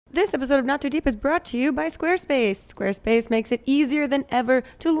This episode of Not Too Deep is brought to you by Squarespace. Squarespace makes it easier than ever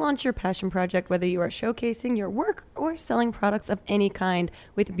to launch your passion project, whether you are showcasing your work or selling products of any kind.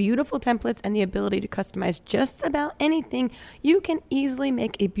 With beautiful templates and the ability to customize just about anything, you can easily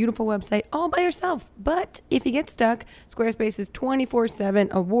make a beautiful website all by yourself. But if you get stuck, Squarespace's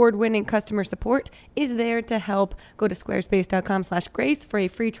 24/7 award-winning customer support is there to help. Go to squarespace.com/grace for a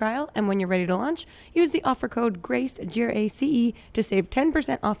free trial, and when you're ready to launch, use the offer code GRACE, GRACE, to save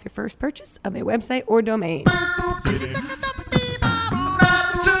 10% off your first purchase of a website or domain. Not too deep.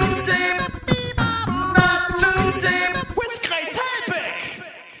 Not too deep. With Grace Helbig.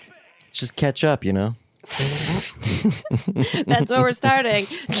 Just catch up, you know? That's where we're starting.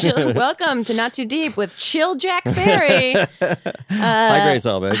 Welcome to Not Too Deep with Chill Jack Ferry. Hi, Grace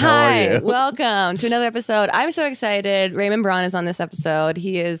Helbig. How are Hi, you? welcome to another episode. I'm so excited. Raymond Braun is on this episode.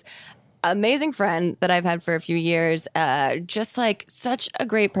 He is amazing friend that I've had for a few years. Just like such a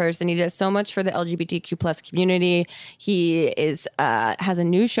great person. He does so much for the LGBTQ plus community. He is has a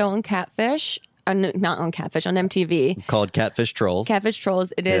new show on Catfish. Not on Catfish, on MTV. Called Catfish Trolls. Catfish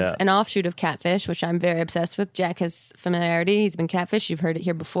Trolls. It is Yeah. an offshoot of Catfish, which I'm very obsessed with. Jack has familiarity. He's been Catfish. You've heard it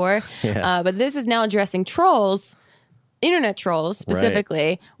here before. Yeah. But this is now addressing trolls, internet trolls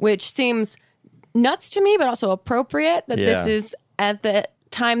specifically, which seems nuts to me, but also appropriate that Yeah. this is at the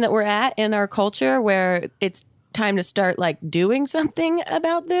time that we're at in our culture where it's time to start like doing something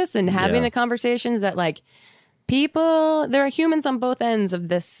about this and having Yeah. the conversations that like people, there are humans on both ends of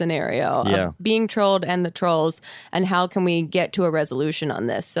this scenario Yeah. of being trolled and the trolls, and how can we get to a resolution on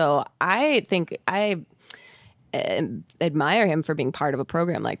this? So I think I admire him for being part of a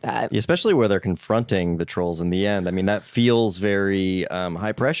program like that. Especially where they're confronting the trolls in the end. I mean, that feels very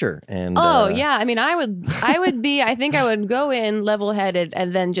high pressure. And Yeah. I mean, I think I would go in level headed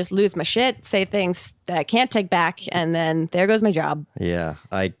and then just lose my shit, say things that I can't take back. And then there goes my job. Yeah,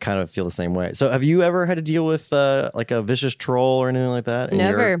 I kind of feel the same way. So have you ever had to deal with like a vicious troll or anything like that?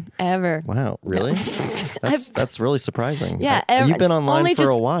 Never, ever. Wow, really? That's really surprising. Yeah, You've been online only for a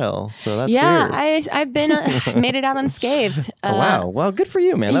just- while, so that's Yeah, weird. I've been made it out unscathed. Oh, wow. Well, good for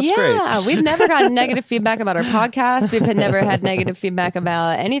you, man. That's great. Yeah, we've never gotten negative feedback about our podcast. We've never had negative feedback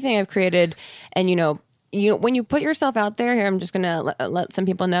about anything I've created. And, you know, when you put yourself out there here, I'm just going to let some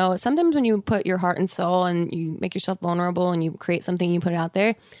people know. Sometimes when you put your heart and soul and you make yourself vulnerable and you create something, you put it out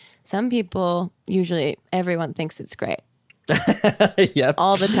there, some people, usually everyone thinks it's great. Yep.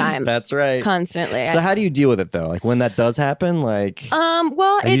 All the time. That's right. Constantly. So how do you deal with it though? Like when that does happen, like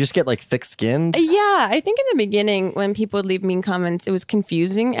Well, and you just get like thick-skinned? Yeah, I think in the beginning when people would leave mean comments, it was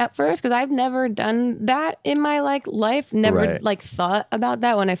confusing at first because I've never done that in my life. Never Right. thought about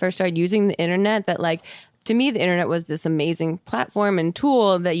that when I first started using the internet. That to me, the internet was this amazing platform and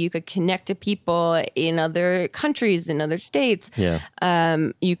tool that you could connect to people in other countries, in other states. Yeah.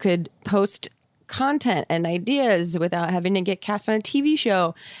 You could post content and ideas without having to get cast on a TV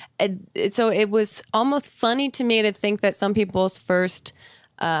show. So it was almost funny to me to think that some people's first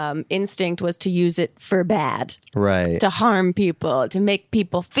instinct was to use it for bad, Right. to harm people, to make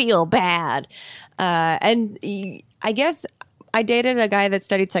people feel bad. And I guess I dated a guy that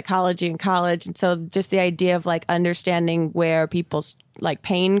studied psychology in college. And so just the idea of like understanding where people's like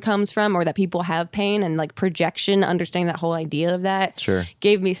pain comes from, or that people have pain, and like projection, understanding that whole idea of that Sure.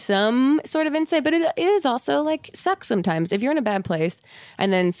 gave me some sort of insight. But it is also like sucks sometimes if you're in a bad place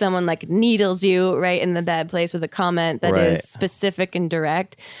and then someone like needles you right in the bad place with a comment that is Right. specific and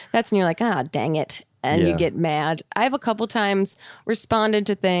direct. That's when you're like, dang it. And you Yeah. get mad. I've a couple times responded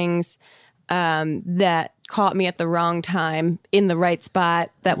to things that caught me at the wrong time in the right spot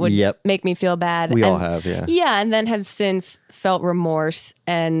that would Yep. make me feel bad. We all And- have, yeah. Yeah, and then have since felt remorse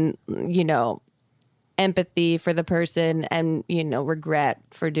and, empathy for the person and, regret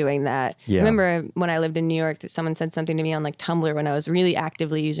for doing that. Yeah. I remember when I lived in New York that someone said something to me on like Tumblr when I was really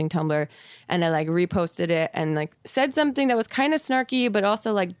actively using Tumblr, and I like reposted it and like said something that was kind of snarky but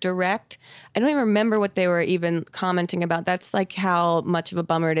also like direct. I don't even remember what they were even commenting about. That's like how much of a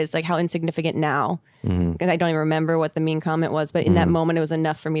bummer it is, like how insignificant now. Because I don't even remember what the mean comment was, but in that moment it was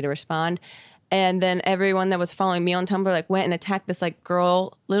enough for me to respond. And then everyone that was following me on Tumblr like went and attacked this like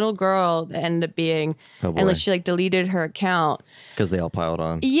little girl that ended up being, Oh, boy. and like she like deleted her account. Because they all piled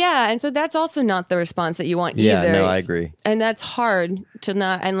on. Yeah, and so that's also not the response that you want Yeah, either. no, I agree. And that's hard to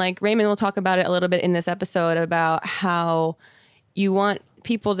not. And like Raymond will talk about it a little bit in this episode about how you want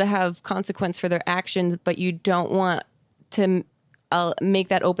people to have consequence for their actions, but you don't want to I'll make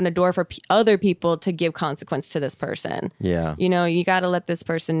that open a door for other people to give consequence to this person. Yeah. You know, you got to let this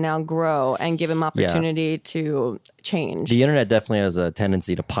person now grow and give him opportunity to change. The internet definitely has a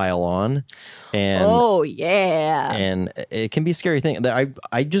tendency to pile on, and and it can be a scary thing.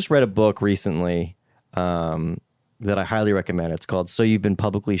 I just read a book recently that I highly recommend. It's called "So You've Been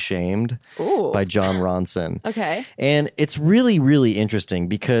Publicly Shamed" by John Ronson. Okay. And it's really, really interesting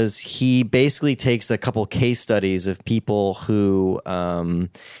because he basically takes a couple case studies of people who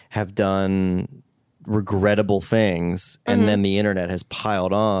have done regrettable things, and then the internet has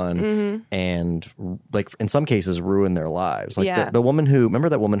piled on and, like, in some cases ruined their lives. Like the woman who, remember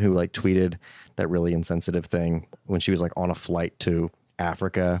that woman who like tweeted that really insensitive thing when she was like on a flight to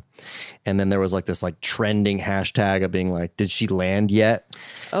Africa, and then there was like this like trending hashtag of being like, did she land yet?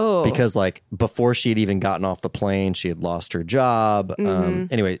 Because like before she had even gotten off the plane, she had lost her job.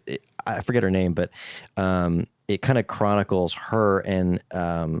 Anyway, I forget her name, but it kind of chronicles her, and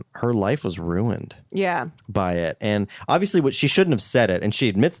her life was ruined by it. And obviously what she shouldn't have said it, and she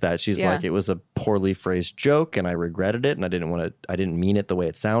admits that. She's like, it was a poorly phrased joke and I regretted it, and I didn't mean it the way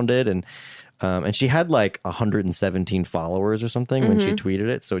it sounded. And she had like 117 followers or something when she tweeted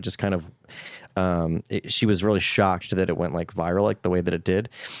it. So it just kind of, she was really shocked that it went like viral, like the way that it did.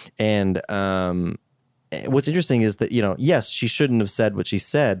 And what's interesting is that, you know, yes, she shouldn't have said what she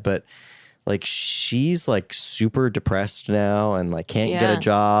said, but like she's like super depressed now and like can't get a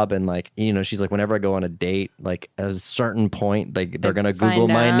job, and like, you know, she's like, whenever I go on a date, like at a certain point they're gonna Google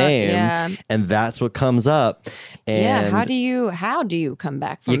my name, and that's what comes up. And how do you come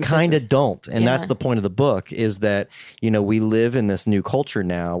back from you kind of don't, and that's the point of the book, is that, you know, we live in this new culture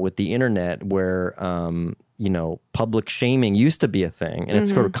now with the internet where you know, public shaming used to be a thing, and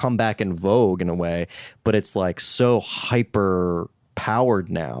it's sort of come back in vogue in a way, but it's like so hyper powered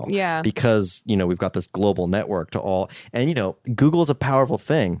now, because, you know, we've got this global network to all, and, you know, Google is a powerful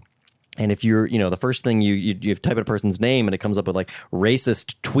thing. And if you're, you know, the first thing you type in a person's name and it comes up with like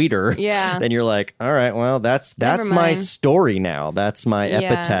racist tweeter, then you're like, all right, well, that's my story now. That's my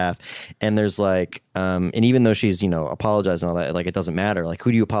epitaph. And there's like, and even though she's, you know, apologized and all that, like, it doesn't matter. Like,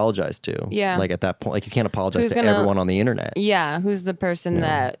 who do you apologize to? Like at that point, like, you can't apologize to everyone on the internet. Who's the person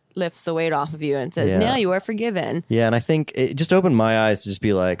that lifts the weight off of you and says, now you are forgiven. And I think it just opened my eyes to just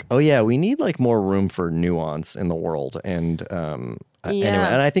be like, oh yeah, we need like more room for nuance in the world. And anyway,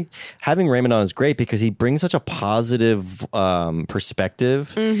 and I think having Raymond on is great because he brings such a positive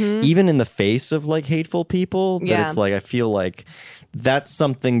perspective, even in the face of like hateful people, that it's like, I feel like that's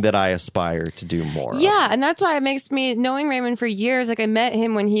something that I aspire to do more of. And that's why it makes me, knowing Raymond for years, like I met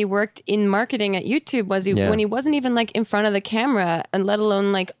him when he worked in marketing at YouTube, when he wasn't even like in front of the camera, and let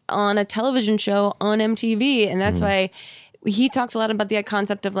alone like on a television show on MTV. And that's why he talks a lot about the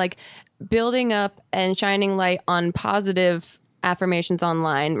concept of like building up and shining light on positive affirmations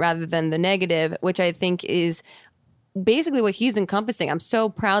online rather than the negative, which I think is basically what he's encompassing. I'm so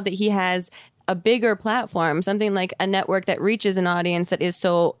proud that he has a bigger platform, something like a network that reaches an audience that is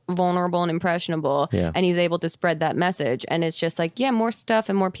so vulnerable and impressionable, and he's able to spread that message. And it's just like, more stuff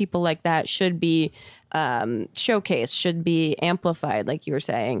and more people like that should be showcased, should be amplified, like you were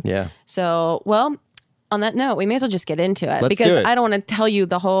saying. So, well, on that note, we may as well just get into it. Let's because do it. I don't want to tell you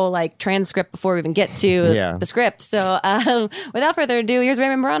the whole like transcript before we even get to the script. So without further ado, here's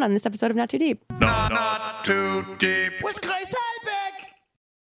Raymond Moran on this episode of Not Too Deep. Not too deep. With Grace Helbig.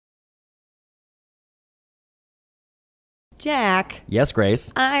 Jack. Yes,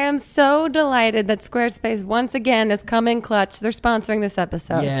 Grace. I am so delighted that Squarespace once again is coming clutch. They're sponsoring this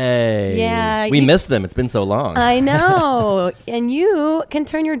episode. Yay. Yeah. We missed them. It's been so long. I know. And you can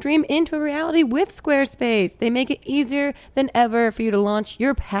turn your dream into a reality with Squarespace. They make it easier than ever for you to launch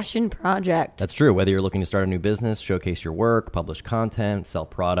your passion project. That's true. Whether you're looking to start a new business, showcase your work, publish content, sell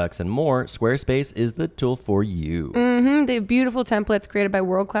products, and more, Squarespace is the tool for you. They have beautiful templates created by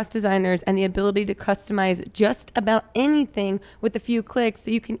world-class designers and the ability to customize just about anything with a few clicks,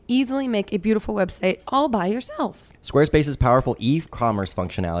 so you can easily make a beautiful website all by yourself. Squarespace's powerful e-commerce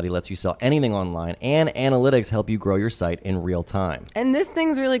functionality lets you sell anything online, and analytics help you grow your site in real time. And this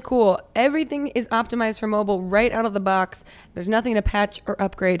thing's really cool. Everything is optimized for mobile right out of the box. There's nothing to patch or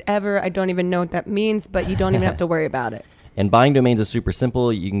upgrade ever. I don't even know what that means, but you don't even have to worry about it. And buying domains is super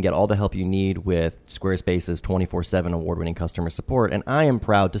simple. You can get all the help you need with Squarespace's 24/7 award-winning customer support. And I am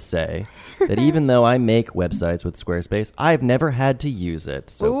proud to say that even though I make websites with Squarespace, I've never had to use it.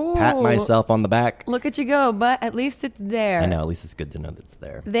 So pat myself on the back. Look at you go, but at least it's there. I know, at least it's good to know that it's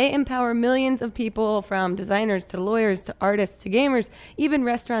there. They empower millions of people, from designers to lawyers to artists to gamers, even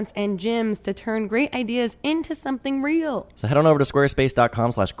restaurants and gyms, to turn great ideas into something real. So head on over to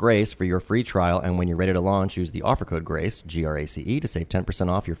squarespace.com/grace for your free trial. And when you're ready to launch, use the offer code GRACE. Grace, GRACE, to save 10%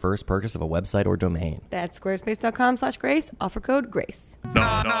 off your first purchase of a website or domain. That's squarespace.com/grace, offer code GRACE.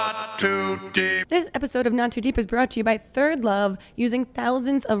 Not too deep. This episode of Not Too Deep is brought to you by Third Love. Using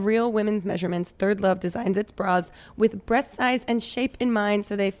thousands of real women's measurements, Third Love designs its bras with breast size and shape in mind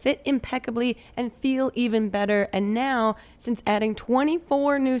so they fit impeccably and feel even better. And now, since adding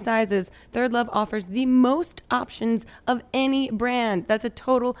 24 new sizes, Third Love offers the most options of any brand. That's a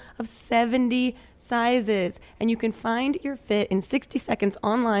total of 70 sizes. And you can find your fit in 60 seconds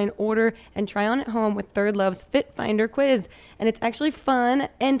online, order, and try on at home with Third Love's Fit Finder quiz. And it's actually fun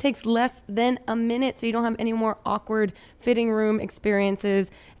and takes less than a minute, so you don't have any more awkward fitting room experiences.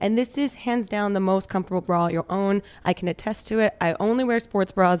 And this is hands down the most comfortable bra you'll own. I can attest to it. I only wear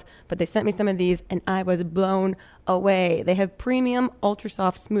sports bras, but they sent me some of these and I was blown away. They have premium ultra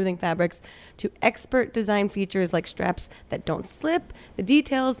soft smoothing fabrics to expert design features like straps that don't slip. The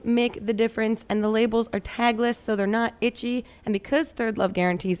details make the difference, and the labels are tagless so they're not itchy. And because Third Love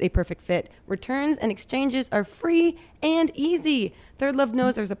guarantees a perfect fit, returns and exchanges are free and easy. Third Love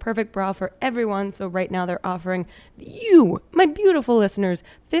knows there's a perfect bra for everyone, so right now they're offering you, my beautiful listeners,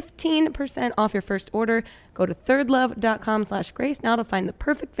 15% off your first order. Go to thirdlove.com/grace now to find the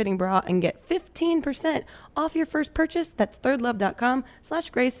perfect fitting bra and get 15% off your first purchase. That's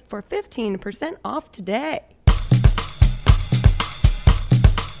thirdlove.com/grace for 15% off today.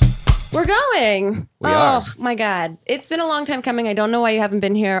 We're going. We are. Oh, my God. It's been a long time coming. I don't know why you haven't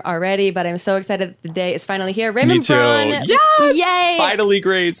been here already, but I'm so excited that the day is finally here. Raymond Me too. Braun. Yes! Yay! Finally,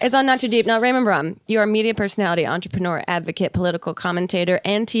 Grace. It's on Not Too Deep. Now, Raymond Braun, you are a media personality, entrepreneur, advocate, political commentator,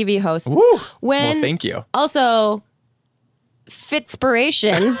 and TV host. Woo. When Well, thank you. Also,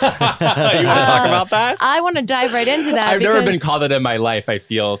 Fitspiration. You want to talk about that? I want to dive right into that. I've never because- been called that in my life. I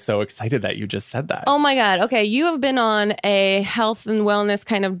feel so excited that you just said that. Oh my God. Okay. You have been on a health and wellness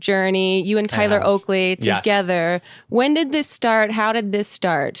kind of journey. You and Tyler have. Oakley Yes. together. When did this start? How did this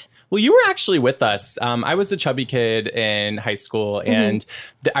start? Well, you were actually with us. I was a chubby kid in high school, Mm-hmm. and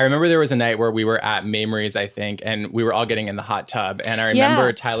I remember there was a night where we were at Mamrie's, I think, and we were all getting in the hot tub. And I remember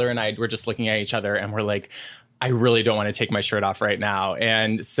Yeah. Tyler and I were just looking at each other, and we're like, I really don't want to take my shirt off right now.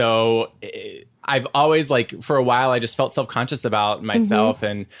 And so I've always, like, for a while, I just felt self-conscious about myself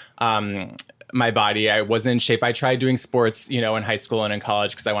and my body. I wasn't in shape. I tried doing sports, in high school and in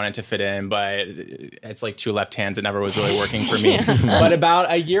college because I wanted to fit in, but it's like two left hands. It never was really working for me. But about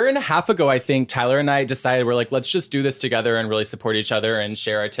a year and a half ago, I think Tyler and I decided we're like, let's just do this together and really support each other and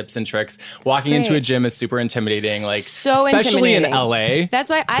share our tips and tricks. Walking into a gym is super intimidating, like So especially intimidating. in LA. That's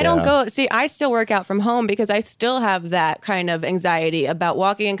why I don't go. See, I still work out from home because I still have that kind of anxiety about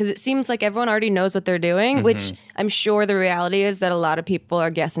walking in because it seems like everyone already knows what they're doing, which I'm sure the reality is that a lot of people are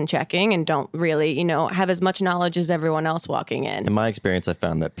guessing checking and don't really, have as much knowledge as everyone else walking in. In my experience, I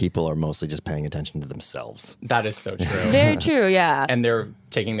found that people are mostly just paying attention to themselves. That is so true. Very true, yeah. And they're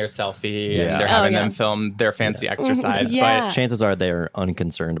taking their selfie Yeah. and they're having yeah. them film their fancy exercise. Yeah. Chances are they are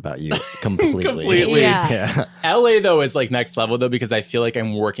unconcerned about you completely. Completely. Yeah. But LA, though, is like next level, though, because I feel like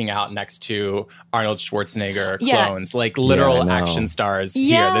I'm working out next to Arnold Schwarzenegger Yeah. clones, like literal Yeah, I know. action stars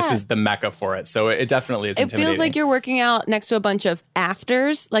Yeah. here. This is the mecca for it. So it definitely is It intimidating. feels like you're working out next to a bunch of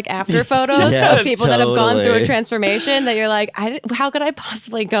afters, like after photos Yes, of people that have gone through a totally. transformation that you're like, how could I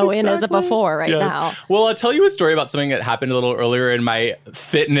possibly go in as a before right Yes. now? Well, I'll tell you a story about something that happened a little earlier in my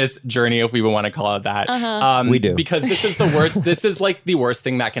fitness journey, if we even want to call it that. We do. Because this is the worst. This is like the worst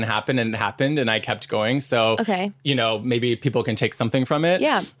thing that can happen, and it happened, and I kept going. So, Okay. Maybe people can take something from it.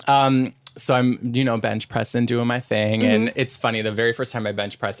 Yeah. So I'm, bench pressing, doing my thing. And it's funny, the very first time I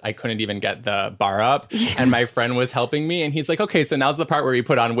bench pressed, I couldn't even get the bar up. And my friend was helping me. And he's like, okay, so now's the part where you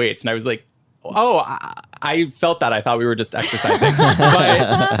put on weights. And I was like, oh, I felt that. I thought we were just exercising.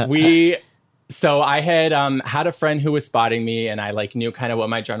 But so I had had a friend who was spotting me, and I knew kind of what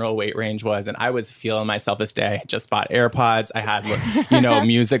my general weight range was, and I was feeling myself this day. I had just bought AirPods. I had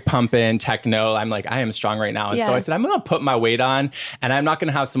music pumping, techno. I'm like, I am strong right now. And so Yeah. I said, I'm gonna put my weight on, and I'm not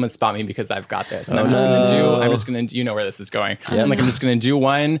gonna have someone spot me because I've got this. And I'm just gonna do, you know where this is going. I'm like, I'm just gonna do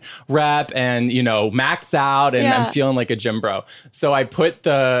one rep and max out, and Yeah. I'm feeling like a gym bro. So I put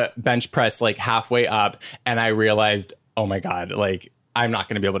the bench press halfway up, and I realized, oh my God, I'm not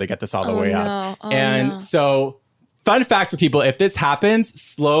going to be able to get this all the way up. So fun fact for people, if this happens,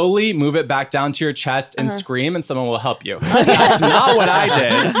 slowly move it back down to your chest and scream, and someone will help you. That's not what I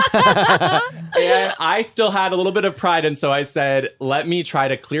did. And I still had a little bit of pride, and so I said, let me try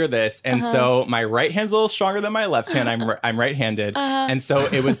to clear this. And so my right hand's a little stronger than my left hand. I'm right-handed. And so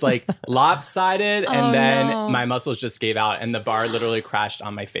it was lopsided, and then my muscles just gave out, and the bar literally crashed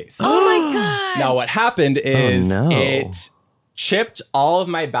on my face. Oh my God. Now what happened is no. it chipped all of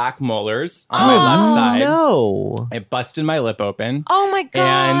my back molars on my left side. No. It busted my lip open. Oh my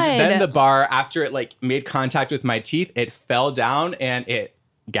God. And then the bar, after it like made contact with my teeth, it fell down and it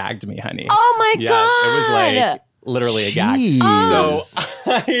gagged me, honey. Oh my Yes, God. it was like literally a gag. Jeez.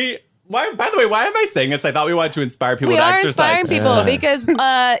 So by the way, why am I saying this? I thought we wanted to inspire people We to are exercise. inspiring people because,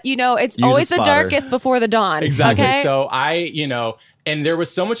 it's Use always a the spotter. darkest before the dawn. Exactly. Okay? So and there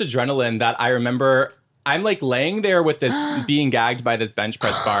was so much adrenaline that I remember I'm like laying there with this being gagged by this bench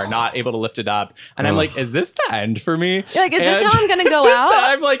press bar, not able to lift it up. And I'm like, is this the end for me? You're like, is this And how I'm going to go out?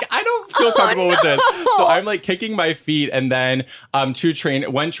 I'm like, I don't feel comfortable with this. So I'm like kicking my feet. And then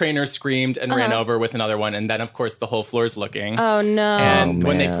one trainer screamed and ran over with another one. And then, of course, the whole floor's looking. Oh, no. And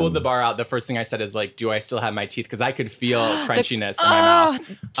when they man. pulled the bar out, the first thing I said is like, do I still have my teeth? Because I could feel crunchiness in my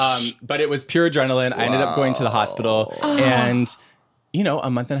mouth. But it was pure adrenaline. I ended up going to the hospital. And, a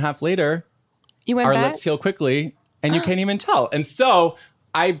month and a half later, You went our back? lips heal quickly and you can't even tell. And so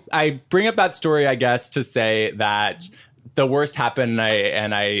I bring up that story, I guess, to say that the worst happened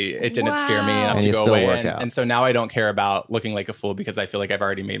and it didn't scare me enough And to you go still away. work out. And so now I don't care about looking like a fool because I feel like I've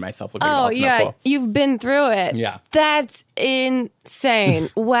already made myself look like an Oh, ultimate yeah. fool. You've been through it. Yeah. That's insane.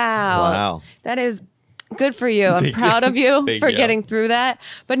 Wow. Wow. That is good for you. I'm proud of you Thank for you. getting through that.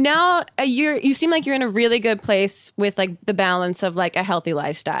 But now you seem like you're in a really good place with like the balance of like a healthy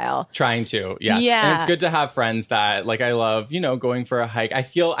lifestyle. Trying to, yes. Yeah. And it's good to have friends that, like, I love, going for a hike.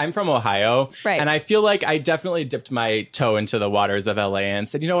 I'm from Ohio. Right. And I feel like I definitely dipped my toe into the waters of LA and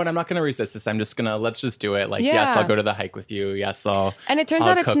said, you know what, I'm not going to resist this. I'm just going to, let's just do it. Like, yes, Yeah. I'll go to the hike with you. Yes, I'll And it turns I'll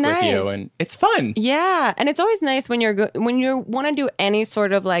out it's cook with nice. you. And it's fun. Yeah, and it's always nice when when you want to do any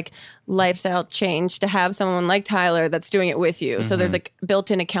sort of like lifestyle change to have someone like Tyler that's doing it with you. So there's like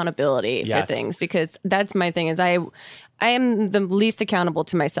built-in accountability Yes. for things, because that's my thing is I am the least accountable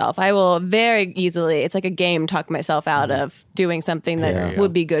to myself. I will very easily, it's like a game, talk myself out of doing something that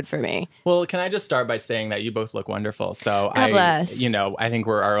would be good for me. Well, can I just start by saying that you both look wonderful? So God bless. I think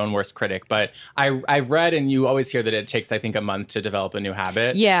we're our own worst critic, but I've read, and you always hear that it takes, I think, a month to develop a new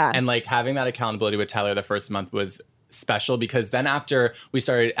habit. Yeah. And like having that accountability with Tyler the first month was special, because then after you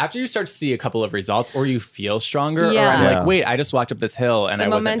start to see a couple of results, or you feel stronger, or Yeah. I'm Yeah. like, wait, I just walked up this hill and The I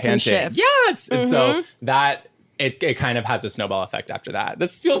wasn't momentum panting. shift. Yes. And so that it kind of has a snowball effect after that.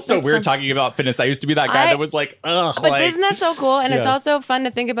 This feels so That's weird so- talking about fitness. I used to be that guy that was like, ugh. But like, isn't that so cool? And it's Yeah. also fun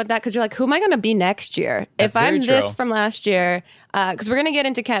to think about that, because you're like, who am I going to be next year? That's if I'm very this true. from last year, because we're going to get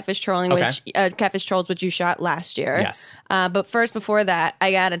into catfish trolling, Okay. which Catfish Trolls, which you shot last year. Yes. But first, before that,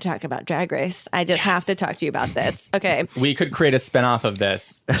 I got to talk about Drag Race. I just have to talk to you about this. Okay. we could create a spinoff of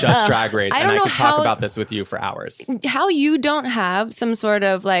this, just Drag Race, I and don't I know could talk how- about this with you for hours. How you don't have some sort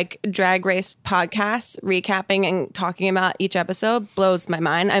of like Drag Race podcast recapping and talking about each episode blows my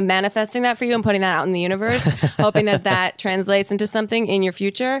mind. I'm manifesting that for you and putting that out in the universe, hoping that translates into something in your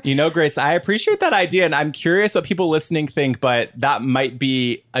future. You know, Grace, I appreciate that idea, and I'm curious what people listening think, but that might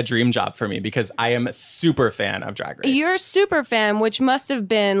be a dream job for me, because I am a super fan of Drag Race. You're a super fan, which must have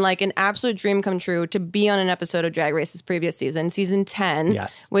been like an absolute dream come true to be on an episode of Drag Race's previous season 10.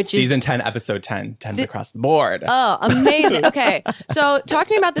 Yes. Which Season is 10, episode 10. 10's across the board. Oh, amazing. Okay. So talk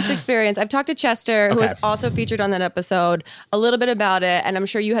to me about this experience. I've talked to Chester, who Okay. was also featured on that episode, a little bit about it, and I'm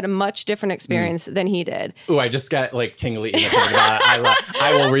sure you had a much different experience than he did. Ooh, I just got like tingly thinking about it.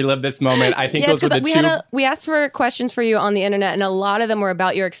 I will relive this moment. I think Yes, those were the because two. we asked for questions for you on the internet, and a lot of them were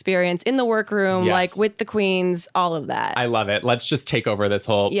about your experience in the workroom, Yes. like with the queens, all of that. I love it. Let's just take over this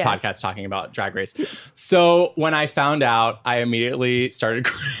whole Yes. podcast talking about Drag Race. So when I found out, I immediately started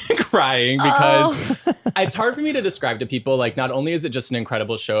crying, because it's hard for me to describe to people. Like, not only is it just an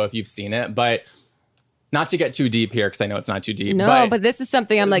incredible show if you've seen it, but not to get too deep here, because I know it's not too deep. No, but this is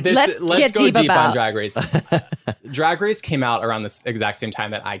something I'm like, let's get go deep about. on Drag Race. Drag Race came out around this exact same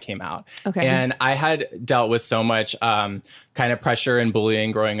time that I came out. Okay. And I had dealt with so much kind of pressure and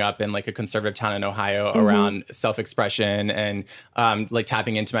bullying growing up in like a conservative town in Ohio Mm-hmm. around self-expression and like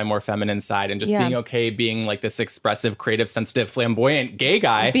tapping into my more feminine side and just Yeah. being okay being like this expressive, creative, sensitive, flamboyant gay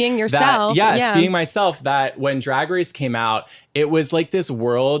guy. Being that- yourself, yes, yeah. being myself. That when Drag Race came out, it was like this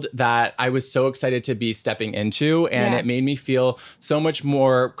world that I was so excited to be stepping into, and Yeah. it made me feel so much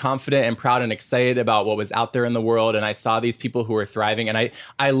more confident and proud and excited about what was out there in the world. And I saw these people who were thriving, and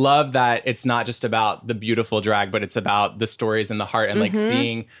I love that it's not just about the beautiful drag, but it's about the stories and the heart, and like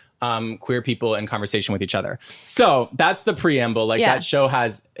seeing queer people in conversation with each other. So that's the preamble. Like that show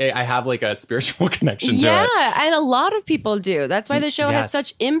has, I have like a spiritual connection to it. Yeah, and a lot of people do. That's why the show has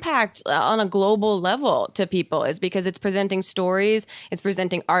such impact on a global level to people, is because it's presenting stories, it's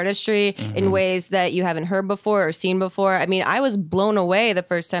presenting artistry in ways that you haven't heard before or seen before. I mean, I was blown away the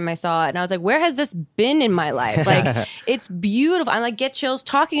first time I saw it, and I was like, where has this been in my life? Like, it's beautiful. I like get chills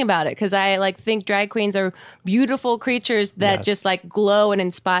talking about it because I like think drag queens are beautiful creatures that just like glow and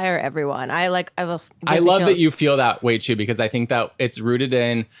inspire everyone. I love that you feel that way too, because I think that it's rooted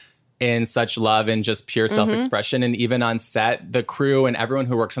in such love and just pure self-expression. And even on set, the crew and everyone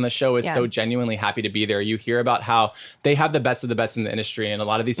who works on the show is so genuinely happy to be there. You hear about how they have the best of the best in the industry, and a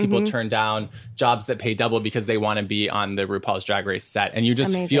lot of these people turn down jobs that pay double because they want to be on the RuPaul's Drag Race set. And you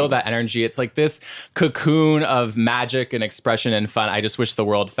just feel that energy. It's like this cocoon of magic and expression and fun. I just wish the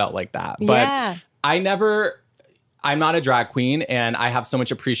world felt like that. But I'm not a drag queen, and I have so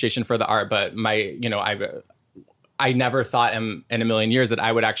much appreciation for the art, but I never thought in a million years that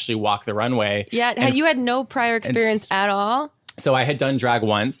I would actually walk the runway. Yeah, you had no prior experience at all? So I had done drag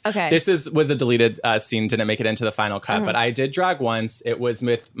once. Okay. This was a deleted scene, didn't make it into the final cut, but I did drag once. It was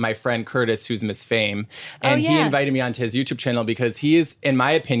with my friend Curtis, who's Miss Fame. And he invited me onto his YouTube channel because he is, in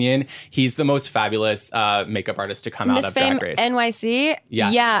my opinion, he's the most fabulous makeup artist to come out of Drag Race. NYC?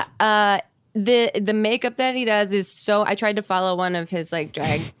 Yes. Yeah. The makeup that he does is so. I tried to follow one of his like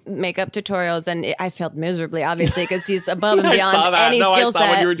drag makeup tutorials, and I failed miserably, obviously, because he's above and beyond any skill set. I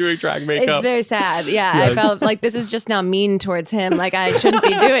saw when you were doing drag makeup. It's very sad. Yeah, I felt like this is just now mean towards him. Like I shouldn't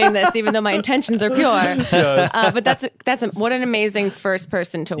be doing this, even though my intentions are pure. But that's what an amazing first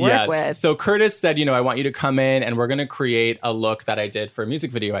person to work with. So Curtis said, I want you to come in, and we're going to create a look that I did for a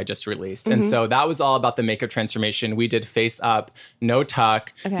music video I just released. And so that was all about the makeup transformation. We did face up, no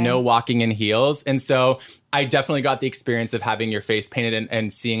tuck, no walking in heels. And so I definitely got the experience of having your face painted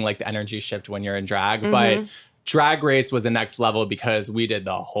and seeing like the energy shift when you're in drag. But Drag Race was the next level because we did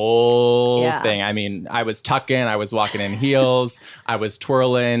the whole thing. I mean, I was tucking, I was walking in heels, I was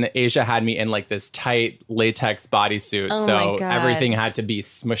twirling. Asia had me in like this tight latex bodysuit. So everything had to be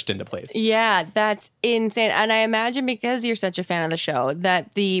smushed into place. Yeah, that's insane. And I imagine because you're such a fan of the show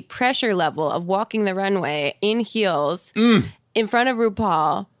that the pressure level of walking the runway in heels in front of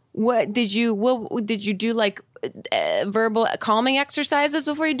RuPaul, what did you do, like verbal calming exercises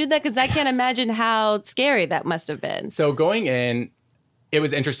before you did that? Because I can't imagine how scary that must have been. So going in, it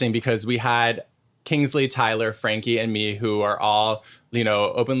was interesting because we had Kingsley, Tyler, Frankie, and me, who are all,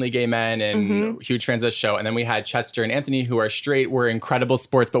 openly gay men and huge fans of the show. And then we had Chester and Anthony, who are straight, were incredible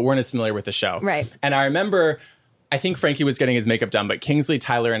sports, but weren't as familiar with the show. Right. And I remember, I think Frankie was getting his makeup done, but Kingsley,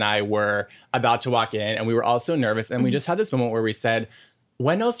 Tyler, and I were about to walk in, and we were all so nervous. And we just had this moment where we said,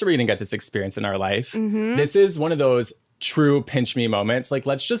 when else are we going to get this experience in our life? This is one of those true pinch me moments. Like,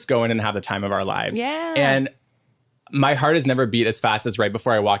 let's just go in and have the time of our lives. Yeah. And my heart has never beat as fast as right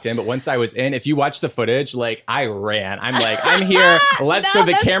before I walked in. But once I was in, if you watch the footage, like I ran. I'm like, I'm here. Let's go.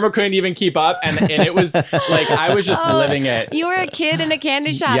 The camera couldn't even keep up. And it was like, I was just living it. You were a kid in a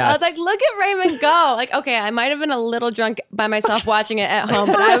candy shop. Yes. I was like, look at Raymond go. Like, okay, I might have been a little drunk by myself watching it at home,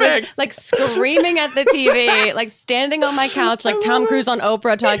 but I was like screaming at the TV, like standing on my couch, like Tom Cruise on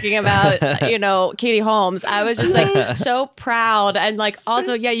Oprah talking about, Katie Holmes. I was just like so proud. And like,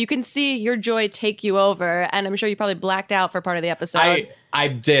 also, you can see your joy take you over. And I'm sure you probably blacked out for part of the episode. I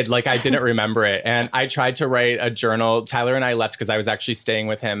did. Like, I didn't remember it. And I tried to write a journal. Tyler and I left because I was actually staying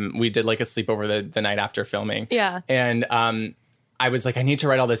with him. We did like a sleepover the night after filming. Yeah. And I was like, I need to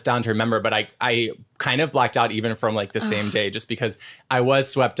write all this down to remember. But I kind of blacked out even from like the same day just because I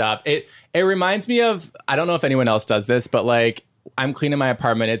was swept up. It reminds me of, I don't know if anyone else does this, but like, I'm cleaning my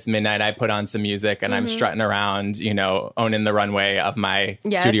apartment. It's midnight. I put on some music and I'm strutting around, owning the runway of my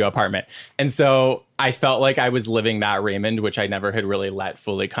studio apartment. And so I felt like I was living that Raymond, which I never had really let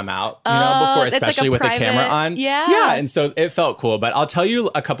fully come out, before, especially like with the camera on. Yeah. And so it felt cool. But I'll tell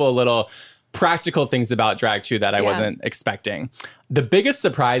you a couple of little practical things about drag too that I wasn't expecting. The biggest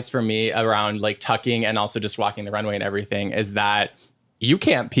surprise for me around like tucking and also just walking the runway and everything is that you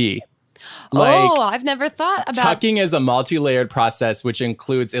can't pee. I've never thought about tucking is a multi-layered process, which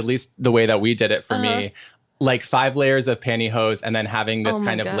includes, at least the way that we did it for me, like 5 layers of pantyhose and then having this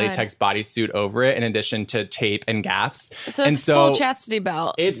kind of latex bodysuit over it in addition to tape and gaffs. So it's full chastity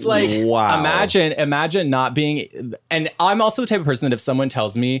belt. It's like, imagine not being, and I'm also the type of person that if someone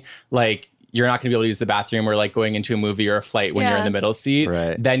tells me like, you're not going to be able to use the bathroom or like going into a movie or a flight when you're in the middle seat,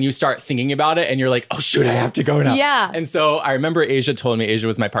 then you start thinking about it and you're like, oh, shoot, I have to go now. Yeah. And so I remember Asia told me, Asia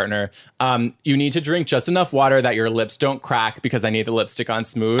was my partner, you need to drink just enough water that your lips don't crack because I need the lipstick on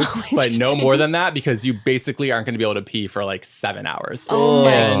smooth, but no more than that because you basically aren't going to be able to pee for like 7 hours. Oh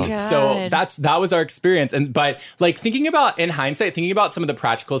my God. So that was our experience. But like thinking about, in hindsight, thinking about some of the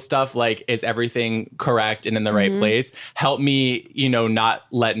practical stuff, like is everything correct and in the right place, helped me, not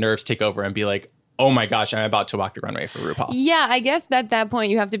let nerves take over and be like, oh my gosh, I'm about to walk the runway for RuPaul. Yeah, I guess at that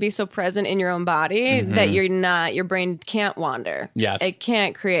point you have to be so present in your own body that your brain can't wander. Yes. It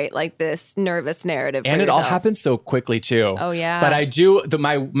can't create like this nervous narrative. And it all happens so quickly too. Oh yeah. But I do,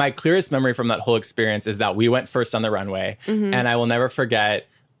 my clearest memory from that whole experience is that we went first on the runway and I will never forget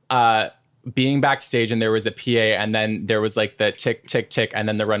being backstage and there was a PA and then there was like the tick, tick, tick and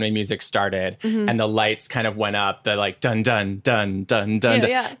then the runway music started and the lights kind of went up, the like dun, dun, dun, dun, dun, dun.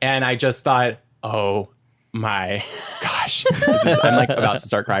 Yeah. And I just thought, oh my gosh, I'm like about to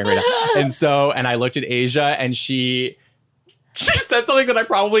start crying right now. And I looked at Asia and she said something that I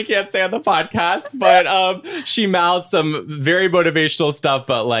probably can't say on the podcast, but she mouthed some very motivational stuff,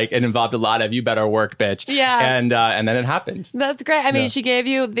 but like it involved a lot of "you better work, bitch." Yeah, and then it happened. That's great. I mean, she gave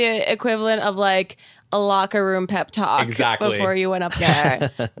you the equivalent of like a locker room pep talk before you went up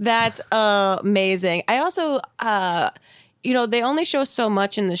there. That's amazing. I also. They only show so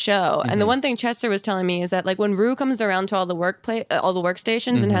much in the show. And the one thing Chester was telling me is that like when Rue comes around to all the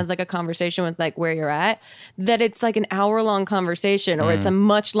workstations and has like a conversation with like where you're at, that it's like an hour-long conversation or it's a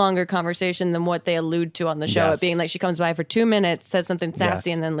much longer conversation than what they allude to on the show. It being like she comes by for 2 minutes, says something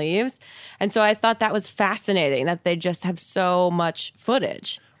sassy and then leaves. And so I thought that was fascinating that they just have so much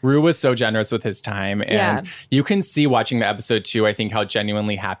footage. Rue was so generous with his time. And you can see watching the episode too, I think how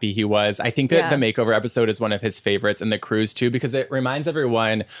genuinely happy he was. I think that the makeover episode is one of his favorites and the cruise too, because it reminds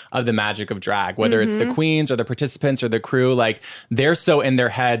everyone of the magic of drag, whether it's the queens or the participants or the crew, like they're so in their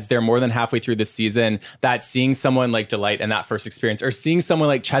heads, they're more than halfway through the season that seeing someone like Delight in that first experience or seeing someone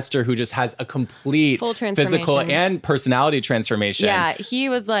like Chester who just has a complete physical and personality transformation. Yeah, he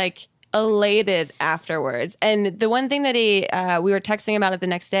was like elated afterwards. And the one thing that we were texting about it the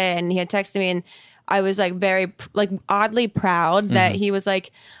next day and he had texted me and I was like very like oddly proud that he was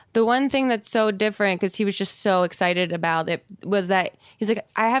like, the one thing that's so different because he was just so excited about it was that he's like,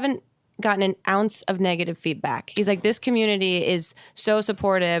 I haven't gotten an ounce of negative feedback. He's like, this community is so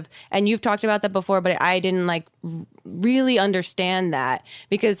supportive and you've talked about that before, but I didn't like really understand that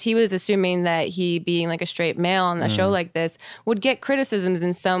because he was assuming that he being like a straight male on a show like this would get criticisms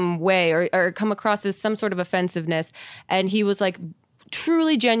in some way or come across as some sort of offensiveness. And he was like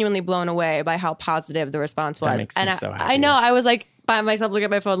truly genuinely blown away by how positive the response was. That makes me so happy. I know, I was like by myself looking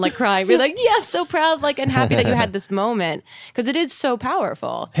at my phone like crying, be like, yeah, so proud, like, and happy that you had this moment because it is so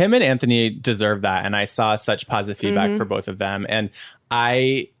powerful. Him and Anthony deserve that, and I saw such positive feedback for both of them, and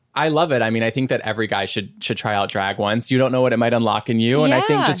I love it. I mean, I think that every guy should try out drag once. You don't know what it might unlock in you. And I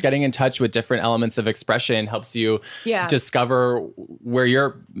think just getting in touch with different elements of expression helps you discover where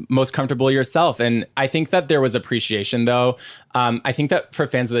you're most comfortable yourself. And I think that there was appreciation, though. I think that for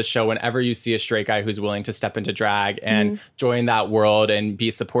fans of this show, whenever you see a straight guy who's willing to step into drag and join that world and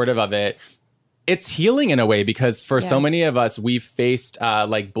be supportive of it, it's healing in a way because for so many of us, we've faced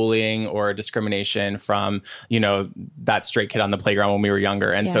like bullying or discrimination from, that straight kid on the playground when we were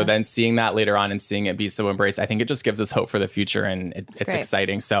younger. And so then seeing that later on and seeing it be so embraced, I think it just gives us hope for the future and it's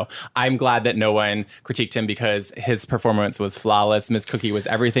exciting. So I'm glad that no one critiqued him because his performance was flawless. Miss Cookie was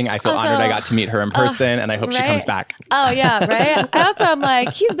everything. I feel honored I got to meet her in person and I hope she comes back. Oh yeah, right? I also am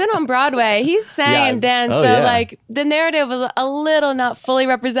like, he's been on Broadway. He's sang and danced. Like the narrative was a little not fully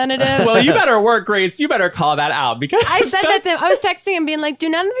representative. Well, you better work, Grace. You better call that out because I said that to him. I was texting him being like, do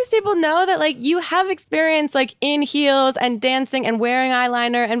none of these people know that like you have experience like in heels and dancing and wearing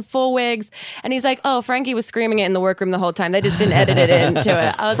eyeliner and full wigs? And he's like, oh, Frankie was screaming it in the workroom the whole time. They just didn't edit it into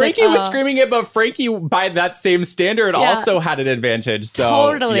it. I was Frankie was screaming it, but Frankie by that same standard also had an advantage. So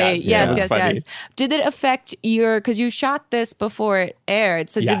totally. Yes. Did it affect because you shot this before it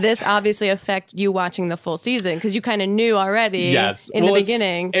aired. So did this obviously affect you watching the full season? Because you kind of knew already in the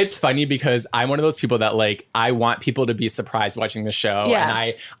beginning. It's funny because I'm one of those people that like I want people to be surprised watching the show,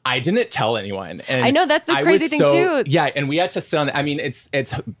 and I didn't tell anyone. And I know that's the crazy thing too. Yeah, and we had to sit on. I mean, it's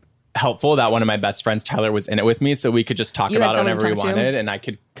helpful that one of my best friends, Tyler, was in it with me, so we could just talk about it whenever we wanted, and I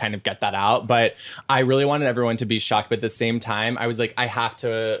could kind of get that out. But I really wanted everyone to be shocked. But at the same time, I was like, I have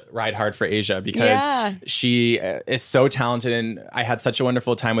to ride hard for Asia because she is so talented, and I had such a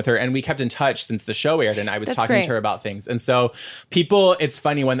wonderful time with her. And we kept in touch since the show aired, and I was talking to her about things. And so it's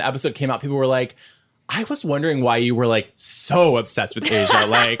funny, when the episode came out, people were like, I was wondering why you were like so obsessed with Asia.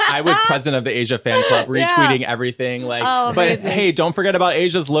 Like I was president of the Asia fan club, retweeting everything. Like, but hey, don't forget about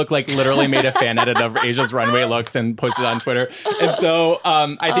Asia's look. Like literally made a fan edit of Asia's runway looks and posted it on Twitter. And so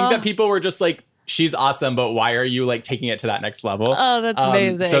I think that people were just like, she's awesome, but why are you like taking it to that next level? Oh, that's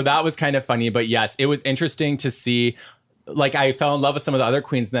amazing. So that was kind of funny. But yes, it was interesting to see. Like I fell in love with some of the other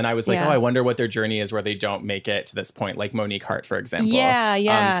queens. And then I was like, oh, I wonder what their journey is where they don't make it to this point. Like Monique Hart, for example.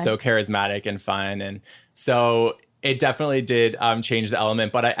 Yeah. So charismatic and fun. And so it definitely did change the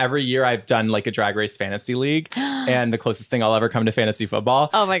element. But every year I've done like a Drag Race Fantasy League and the closest thing I'll ever come to fantasy football.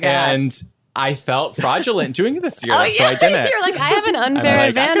 Oh my God. And I felt fraudulent doing it this year. So I didn't. You're like, I have an unfair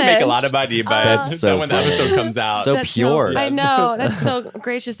advantage. I can make a lot of money, but That's so then when the funny. episode comes out. So That's pure. I know. That's so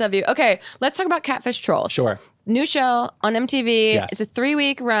gracious of you. Okay, let's talk about Catfish Trolls. Sure. New show on MTV. Yes. It's a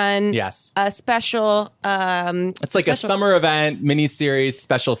 3-week run. Yes. A special. It's like a summer event, mini-series,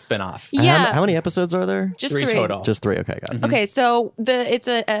 special spinoff. Yeah. How many episodes are there? Just 3 total. Just 3. Okay, got it. Okay, so it's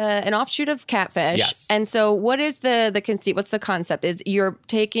an offshoot of Catfish. Yes. And so what is the conceit? What's the concept? Is you're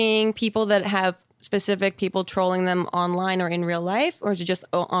taking people that have specific people trolling them online or in real life, or is it just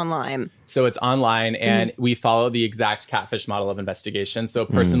online? So it's online, and we follow the exact Catfish model of investigation. So a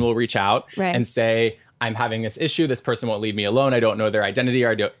person will reach out and say, I'm having this issue. This person won't leave me alone. I don't know their identity,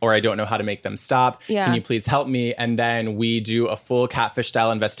 or I don't know how to make them stop. Yeah. Can you please help me? And then we do a full Catfish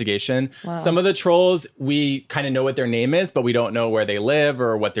style investigation. Wow. Some of the trolls, we kind of know what their name is, but we don't know where they live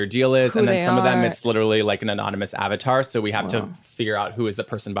or what their deal is. And then some of them, it's literally like an anonymous avatar. So we have to figure out who is the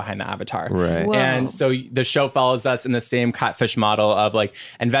person behind the avatar. Right. Whoa. And so the show follows us in the same Catfish model of like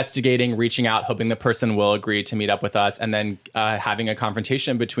investigating, reaching out, hoping the person will agree to meet up with us, and then having a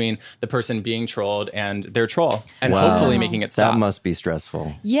confrontation between the person being trolled and their troll, and hopefully making it stop. That must be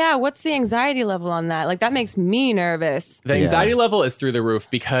stressful. Yeah, what's the anxiety level on that? Like, that makes me nervous. The anxiety level is through the roof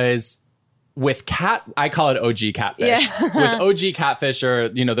because with I call it OG catfish. With OG catfish, or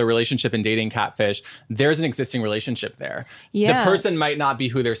the relationship and dating catfish, there's an existing relationship there. Yeah. The person might not be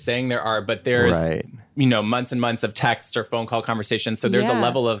who they're saying they are, but there's months and months of text or phone call conversation. So there's a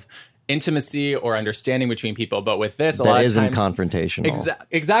level of intimacy or understanding between people. But with this, a lot of times confrontational.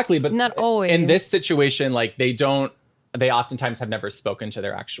 Exactly, but not always. In this situation, like they oftentimes have never spoken to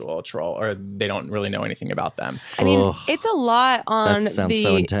their actual troll, or they don't really know anything about them. I mean, it's a lot on That sounds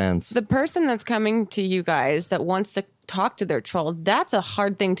so intense. The person that's coming to you guys that wants to talk to their troll, that's a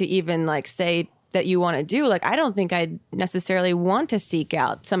hard thing to even like say that you want to do. Like, I don't think I'd necessarily want to seek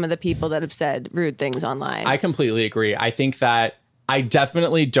out some of the people that have said rude things online. I completely agree. I think that I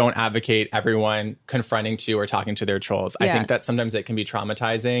definitely don't advocate everyone confronting to or talking to their trolls. I think that sometimes it can be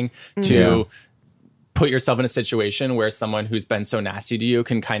traumatizing to put yourself in a situation where someone who's been so nasty to you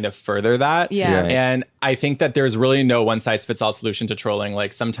can kind of further that. Yeah. Right. And I think that there's really no one size fits all solution to trolling.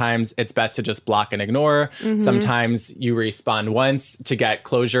 Like sometimes it's best to just block and ignore. Sometimes you respond once to get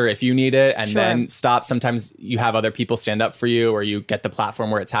closure if you need it and then stop. Sometimes you have other people stand up for you, or you get the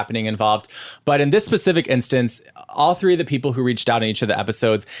platform where it's happening involved. But in this specific instance, all 3 of the people who reached out in each of the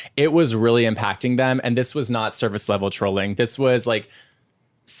episodes, it was really impacting them. And this was not surface level trolling. This was like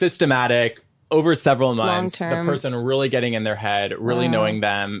systematic, over several months, the person really getting in their head, really knowing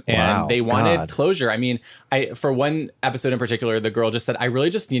them, and they wanted closure. I mean, for one episode in particular, the girl just said, I really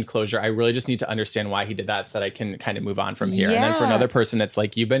just need closure. I really just need to understand why he did that so that I can kind of move on from here. And then for another person, it's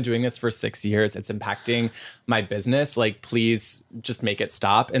like, you've been doing this for 6 years. It's impacting my business. Like, please just make it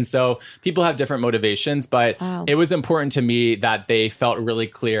stop. And so people have different motivations, but it was important to me that they felt really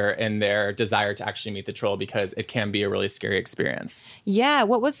clear in their desire to actually meet the troll, because it can be a really scary experience. Yeah.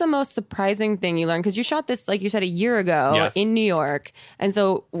 What was the most surprising thing you learned? Because you shot this, like you said, a year ago in New York. And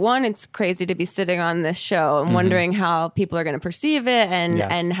so, one, it's crazy to be sitting on this show and wondering how people are going to perceive it,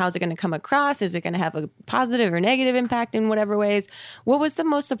 and how's it going to come across? Is it going to have a positive or negative impact in whatever ways? What was the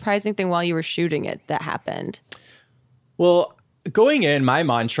most surprising thing while you were shooting it that happened? Well, going in, my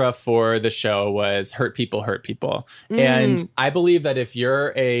mantra for the show was hurt people, hurt people. And I believe that if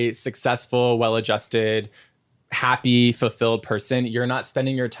you're a successful, well-adjusted, happy, fulfilled person, you're not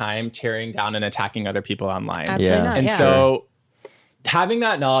spending your time tearing down and attacking other people online. Absolutely not. And so having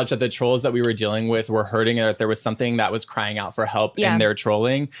that knowledge that the trolls that we were dealing with were hurting, or that there was something that was crying out for help in their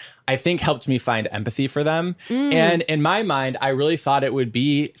trolling, I think helped me find empathy for them. And in my mind, I really thought it would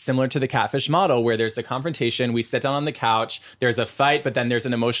be similar to the Catfish model, where there's a confrontation, we sit down on the couch, there's a fight, but then there's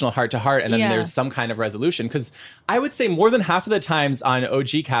an emotional heart-to-heart, and then there's some kind of resolution. Because I would say more than half of the times on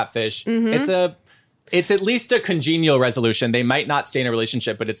OG Catfish, it's at least a congenial resolution. They might not stay in a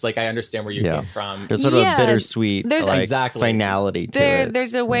relationship, but it's like, I understand where you came from. There's sort of a bittersweet finality to it.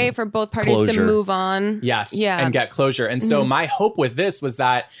 There's a way for both parties to move on. Yes. Yeah. And get closure. And so my hope with this was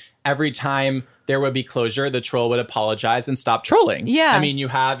that every time there would be closure, the troll would apologize and stop trolling. Yeah. I mean,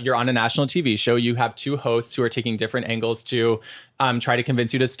 you're on a national TV show. You have two hosts who are taking different angles to try to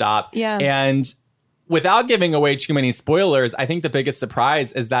convince you to stop. Yeah. And without giving away too many spoilers, I think the biggest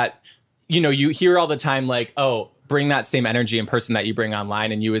surprise is that, you hear all the time like, oh, bring that same energy in person that you bring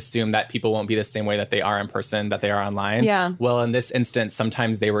online, and you assume that people won't be the same way that they are in person that they are online. Yeah. Well, in this instance,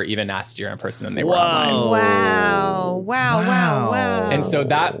 sometimes they were even nastier in person than they were online. Wow. And so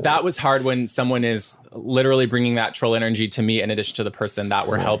that was hard when someone is literally bringing that troll energy to me in addition to the person that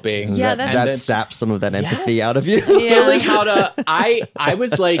we're helping. Yeah, that saps some of that empathy out of you. Feeling how to, I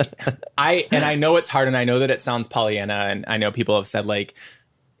was like, and I know it's hard, and I know that it sounds Pollyanna, and I know people have said like,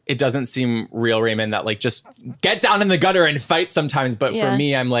 it doesn't seem real, Raymond, that like just get down in the gutter and fight sometimes. But for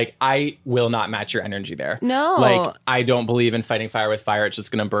me, I'm like, I will not match your energy there. No. Like, I don't believe in fighting fire with fire. It's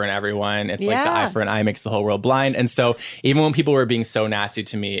just going to burn everyone. It's like the eye for an eye makes the whole world blind. And so even when people were being so nasty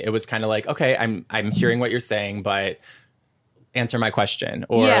to me, it was kind of like, okay, I'm hearing what you're saying, but answer my question.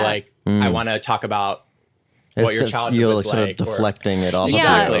 Or like, I want to talk about what your childhood was sort like. Of deflecting it off.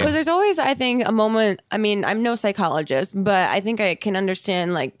 Yeah, because there's always, I think, a moment. I mean, I'm no psychologist, but I think I can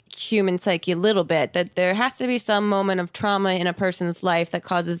understand like human psyche a little bit, that there has to be some moment of trauma in a person's life that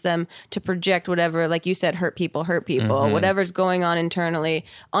causes them to project whatever, like you said, hurt people, whatever's going on internally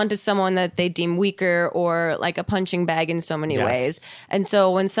onto someone that they deem weaker, or like a punching bag in so many ways. And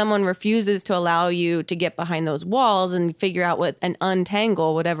so when someone refuses to allow you to get behind those walls and figure out what and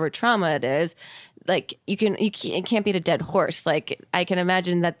untangle whatever trauma it is, like it can't beat a dead horse. Like I can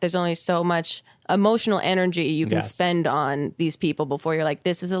imagine that there's only so much emotional energy you can spend on these people before you're like,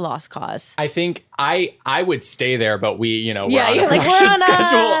 this is a lost cause. I think I would stay there, but we're on a like, production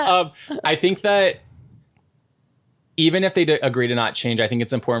schedule. I think that even if they agree to not change, I think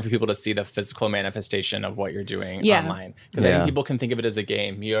it's important for people to see the physical manifestation of what you're doing online. Because I think people can think of it as a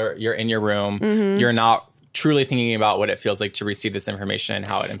game. You're in your room. You're not truly thinking about what it feels like to receive this information and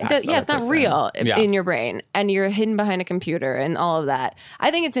how it impacts it's not real in your brain, and you're hidden behind a computer and all of that.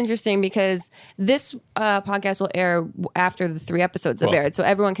 I think it's interesting because this podcast will air after the 3 episodes have aired, so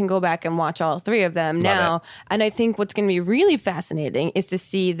everyone can go back and watch all 3 of them now. And I think what's going to be really fascinating is to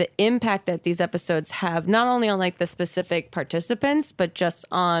see the impact that these episodes have, not only on like the specific participants, but just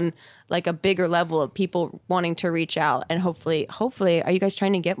on like a bigger level of people wanting to reach out. And hopefully, are you guys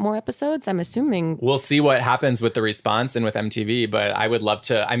trying to get more episodes? I'm assuming. We'll see what happens with the response and with MTV, but I would love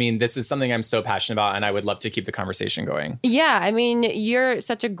to. I mean, this is something I'm so passionate about, and I would love to keep the conversation going. Yeah, I mean, you're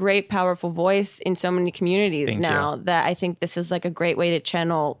such a great, powerful voice in so many communities that I think this is like a great way to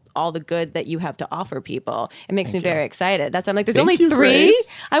channel all the good that you have to offer people. It makes me very excited. That's why I'm like, there's only 3?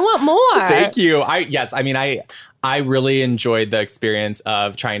 Grace. I want more. Thank you. I really enjoyed the experience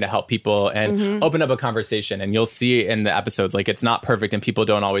of trying to help people and open up a conversation. And you'll see in the episodes, like it's not perfect and people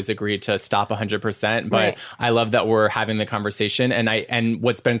don't always agree to stop 100%. But I love that we're having the conversation. And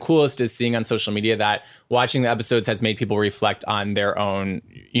what's been coolest is seeing on social media that watching the episodes has made people reflect on their own,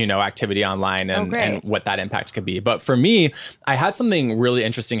 activity online and what that impact could be. But for me, I had something really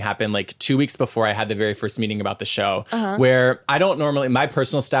interesting happen like 2 weeks before I had the very first meeting about the show, where my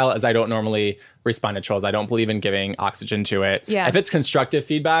personal style is I don't normally respond to trolls. I don't believe in giving oxygen to it. Yeah. If it's constructive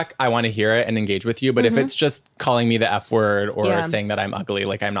feedback, I want to hear it and engage with you. But if it's just calling me the F word or saying that I'm ugly,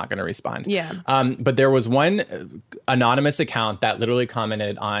 like I'm not going to respond. Yeah. But there was one anonymous account that literally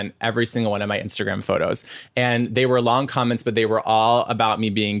commented on every single one of my Instagram photos. And they were long comments, but they were all about me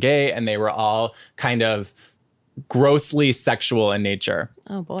being gay, and they were all kind of grossly sexual in nature.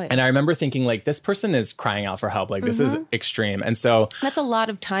 Oh boy. And I remember thinking like, this person is crying out for help. Like this is extreme. And so that's a lot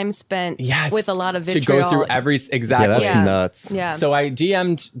of time spent with a lot of vitriol. To go through every, exactly. Yeah, that's nuts. Yeah. So I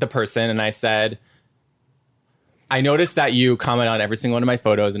DM'd the person and I said, I noticed that you comment on every single one of my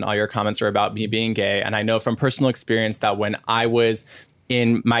photos and all your comments are about me being gay. And I know from personal experience that when I was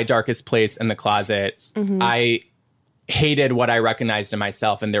in my darkest place in the closet, I hated what I recognized in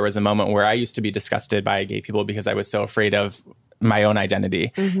myself. And there was a moment where I used to be disgusted by gay people because I was so afraid of my own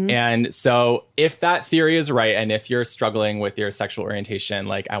identity. And so if that theory is right, and if you're struggling with your sexual orientation,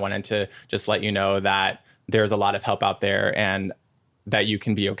 like I wanted to just let you know that there's a lot of help out there and that you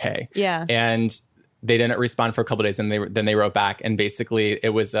can be okay. Yeah. And they didn't respond for a couple of days, and then they wrote back, and basically it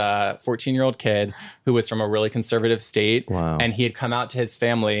was a 14-year-old kid who was from a really conservative state. Wow. And he had come out to his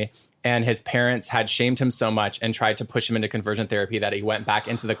family, and his parents had shamed him so much and tried to push him into conversion therapy that he went back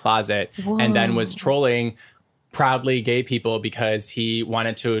into the closet and then was trolling proudly gay people because he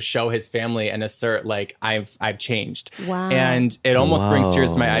wanted to show his family and assert like I've changed. Wow. And it almost brings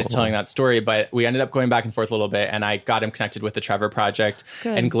tears to my eyes Whoa. telling that story, but we ended up going back and forth a little bit, and I got him connected with the Trevor Project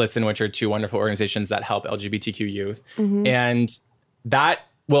Good. and Glisten, which are two wonderful organizations that help LGBTQ youth. And that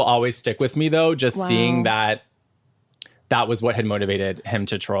will always stick with me though, just seeing that was what had motivated him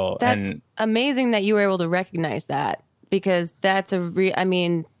to troll. That's and amazing that you were able to recognize that, because that's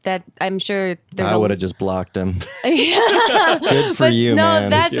that I'm sure there's I would have just blocked him. Yeah. Good for But you, no,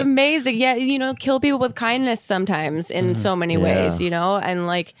 man. that's amazing. Yeah, kill people with kindness sometimes in so many ways, and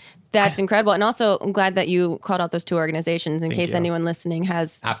like that's incredible. And also, I'm glad that you called out those two organizations in case you. anyone listening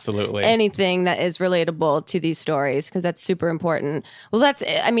has absolutely anything that is relatable to these stories, because that's super important. Well,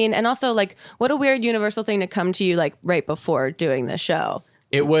 and also like what a weird universal thing to come to you like right before doing the show.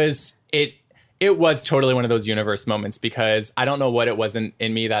 It was totally one of those universe moments, because I don't know what it was in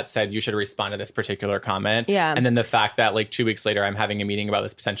me that said you should respond to this particular comment. Yeah. And then the fact that like 2 weeks later I'm having a meeting about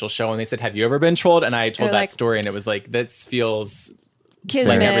this potential show and they said, have you ever been trolled? And I told You're that like, story and it was like, this feels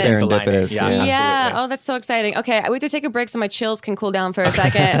Kismet. like everything's aligning. Serendipitous, Yeah, yeah. Yeah. absolutely. Oh, that's so exciting. Okay, we have to take a break so my chills can cool down for a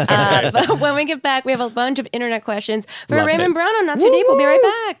second. But when we get back, we have a bunch of internet questions for Love Raymond it. Brown on Not Too Deep. We'll be right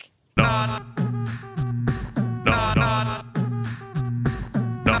back. Not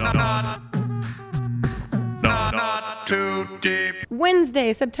too deep.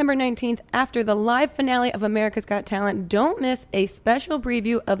 Wednesday, September 19th, after the live finale of America's Got Talent, don't miss a special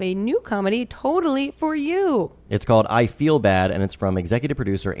preview of a new comedy totally for you. It's called I Feel Bad, and it's from executive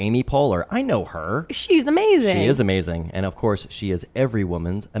producer Amy Poehler. I know her. She's amazing. She is amazing. And of course, she is every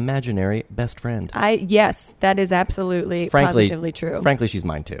woman's imaginary best friend. Yes, that is absolutely positively true. Frankly, she's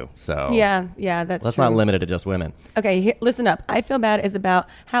mine too. So Yeah, that's let's true. not limit it to just women. Okay, listen up. I Feel Bad is about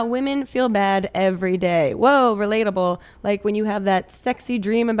how women feel bad every day. Whoa, relatable. Like when you have that sexy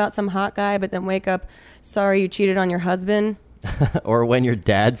dream about some hot guy, but then wake up, sorry you cheated on your husband. Or when your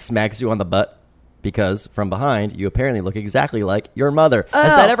dad smacks you on the butt because from behind you apparently look exactly like your mother.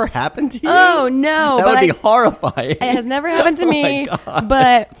 Has that ever happened to you? Oh, no, That but would be horrifying. It has never happened to me,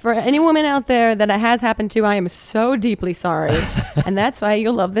 but for any woman out there that it has happened to, I am so deeply sorry. And that's why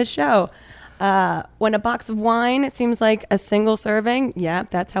you'll love this show. When a box of wine seems like a single serving, yeah,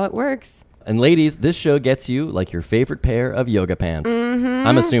 that's how it works. And ladies, this show gets you like your favorite pair of yoga pants.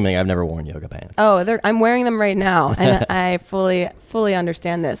 I'm assuming I've never worn yoga pants. Oh, I'm wearing them right now, and I fully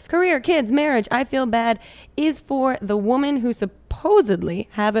understand this. Career, kids, marriage, I Feel Bad is for the woman who supposedly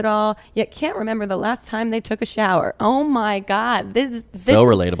have it all, yet can't remember the last time they took a shower. Oh my God. This So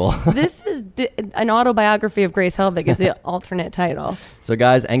relatable. This is an autobiography of Grace Helbig is the alternate title. So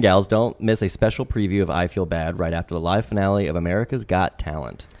guys and gals, don't miss a special preview of I Feel Bad right after the live finale of America's Got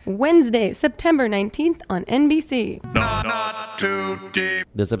Talent. Wednesday, September 19th on NBC. Not too deep.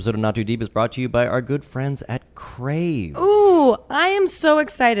 This episode of Not Too Deep is brought to you by our good friends at Crave. Ooh, I am so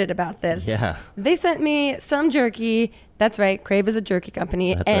excited about this. Yeah. They sent me some jerky. That's right. Crave is a jerky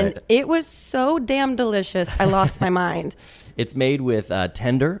company. That's and right. it was so damn delicious. I lost my mind. It's made with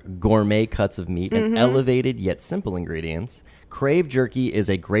tender, gourmet cuts of meat and elevated yet simple ingredients. Crave Jerky is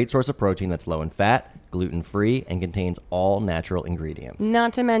a great source of protein that's low in fat, gluten-free, and contains all natural ingredients.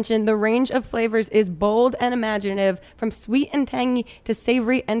 Not to mention, the range of flavors is bold and imaginative, from sweet and tangy to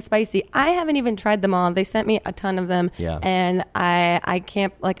savory and spicy. I haven't even tried them all. They sent me a ton of them. Yeah. And I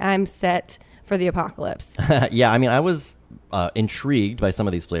can't, I'm set for the apocalypse. Yeah, I mean, I was intrigued by some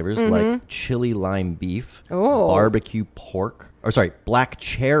of these flavors, like chili lime beef, barbecue pork, black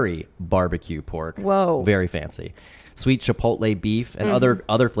cherry barbecue pork. Whoa. Very fancy. Sweet chipotle beef and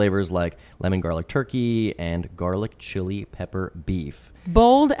other flavors like lemon garlic turkey and garlic chili pepper beef.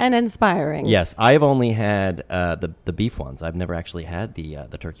 Bold and inspiring. Yes, I've only had the beef ones. I've never actually had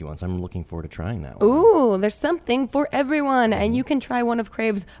the turkey ones. I'm looking forward to trying that one. Ooh, there's something for everyone. And you can try one of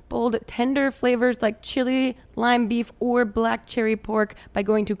Crave's bold, tender flavors like chili, lime beef, or black cherry pork by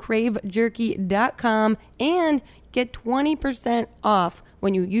going to cravejerky.com and get 20% off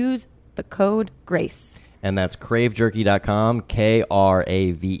when you use the code GRACE. And that's cravejerky.com,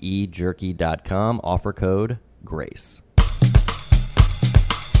 Krave jerky.com, offer code GRACE.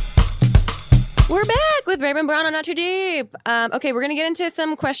 We're back with Raymond Brown on Not Too Deep. Okay, we're going to get into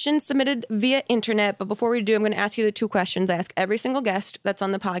some questions submitted via internet. But before we do, I'm going to ask you the two questions I ask every single guest that's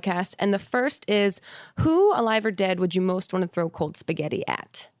on the podcast. And the first is, who, alive or dead, would you most want to throw cold spaghetti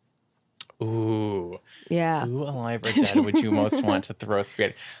at? Ooh. Yeah. Who, alive or dead, would you most want to throw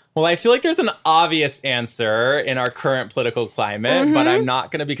spaghetti? Well, I feel like there's an obvious answer in our current political climate, but I'm not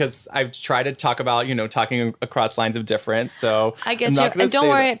going to, because I've tried to talk about, talking across lines of difference. So I get I'm you. not gonna And don't say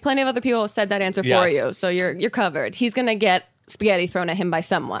worry, that. plenty of other people have said that answer for Yes. you. So you're covered. He's going to get spaghetti thrown at him by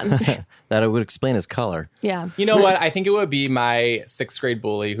someone. That would explain his color. Yeah. You know what? I think it would be my 6th grade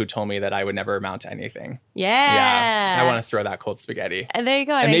bully who told me that I would never amount to anything. Yeah. So I want to throw that cold spaghetti. And there you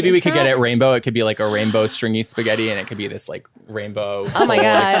go. And maybe we could get it rainbow. It could be like a rainbow stringy spaghetti, and it could be this like rainbow. Oh my God.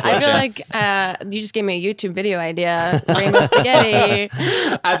 I feel explosion. like you just gave me a YouTube video idea. Rainbow spaghetti.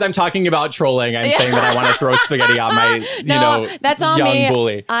 As I'm talking about trolling, I'm saying that I want to throw spaghetti at my, that's on young me.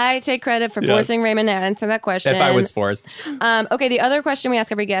 bully. I take credit for forcing Raymond to answer that question. If I was forced. Okay, the other question we ask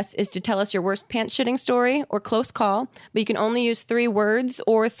every guest is to tell us your worst pants shitting story or close call, but you can only use 3 words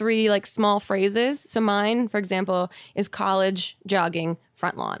or 3 like small phrases. So mine, for example, is college, jogging,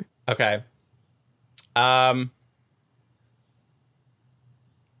 front lawn. Okay.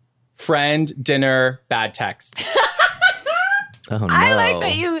 Friend, dinner, bad text. Oh no! I like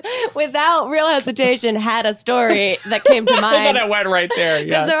that you, without real hesitation, had a story that came to mind. And I went right there. Because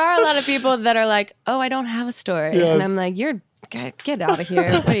Yes. there are a lot of people that are like, oh, I don't have a story. Yes. And I'm like, get out of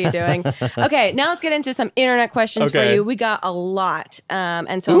here. What are you doing? Okay, now let's get into some internet questions for Okay. you. We got a lot.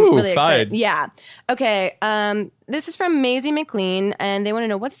 And so Ooh, I'm really excited. fun. Yeah. Okay. This is from Maisie McLean, and they want to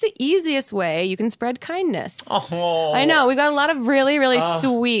know, what's the easiest way you can spread kindness? Oh. I know. We got a lot of really, really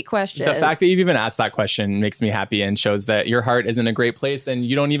sweet questions. The fact that you've even asked that question makes me happy and shows that your heart is in a great place and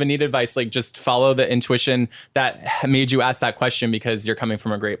you don't even need advice. Like, just follow the intuition that made you ask that question because you're coming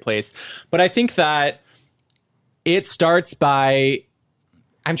from a great place. But I think that it starts by,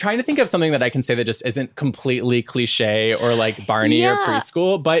 I'm trying to think of something that I can say that just isn't completely cliche or like Barney or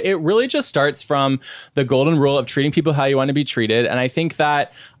preschool, but it really just starts from the golden rule of treating people how you want to be treated. And I think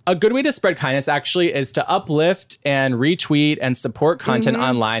that a good way to spread kindness actually is to uplift and retweet and support content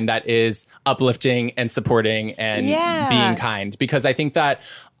online that is uplifting and supporting and being kind. Because I think that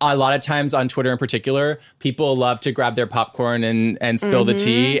a lot of times on Twitter in particular, people love to grab their popcorn and spill the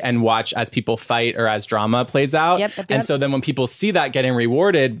tea and watch as people fight or as drama plays out. Yep. And so then when people see that getting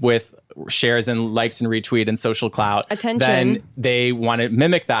rewarded with shares and likes and retweet and social clout, Attention. then they want to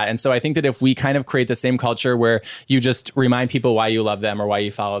mimic that. And so I think that if we kind of create the same culture where you just remind people why you love them or why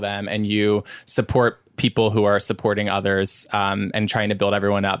you follow them and you support people who are supporting others and trying to build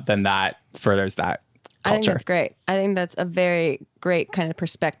everyone up, then that furthers that culture. I think that's great. I think that's a very great kind of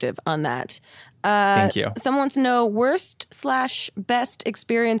perspective on that. Thank you. Someone wants to know worst/best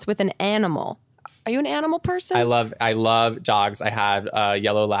experience with an animal. Are you an animal person? I love dogs. I had a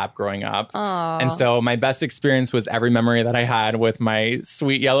yellow lab growing up. Aww. And so my best experience was every memory that I had with my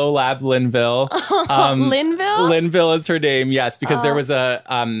sweet yellow lab, Linville. Linville? Linville is her name, yes, because there was a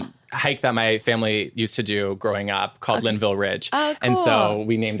hike that my family used to do growing up called Linville Ridge. Oh, cool. And so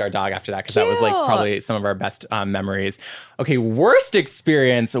we named our dog after that because that was like probably some of our best memories. Okay, worst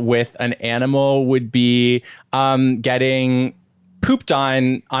experience with an animal would be getting pooped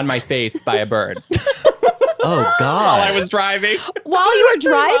on my face by a bird. Oh While God! I was driving. While you were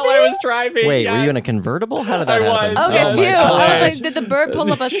driving? While I was driving. Wait, yes. were you in a convertible? How did that I happen? was. Okay, Oh my phew. I God. was like, did the bird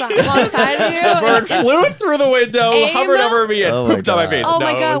pull up alongside of you? Bird flew through the window, Aim? hovered over me, and Oh my pooped on my God. face. Oh No,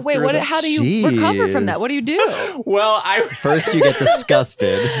 my it God, was wait, through how do you recover from that? What do you do? Well, First, you get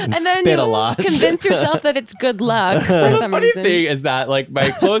disgusted and, And then spit you a lot. convince yourself that it's good luck for the some funny reason. thing is that like my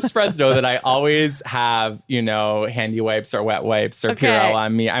close friends know that I always have, handy wipes or wet wipes or Okay. Purell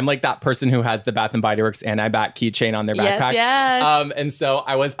on me. I'm like that person who has the Bath and Body Works anti-bac keychain on their backpack. Yes. And so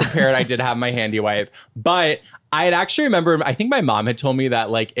I was prepared. I did have my handy wipe, but I had actually remember, I think my mom had told me that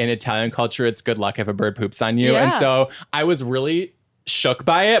like in Italian culture, it's good luck if a bird poops on you. Yeah. And so I was really shook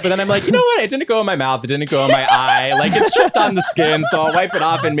by it, but then I'm like, you know what? It didn't go in my mouth. It didn't go in my eye. Like it's just on the skin. So I'll wipe it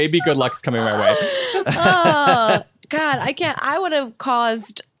off and maybe good luck's coming my way. Oh, God, I can't. I would have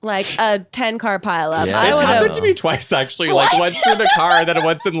caused like a 10-car pileup. Yeah. I It's would happened have. to me twice, actually. Like once through the car, then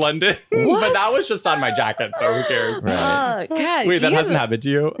once in London. But that was just on my jacket, so who cares? Oh, God. Wait, that you hasn't guys- happened to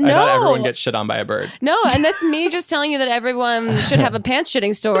you? I No. thought everyone gets shit on by a bird. No, and that's me just telling you that everyone should have a pants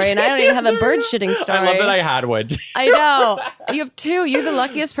shitting story, and I don't even have a bird shitting story. I love that I had one. I know. You have 2. You're the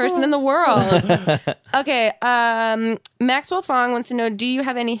luckiest person in the world. Okay. Maxwell Fong wants to know, do you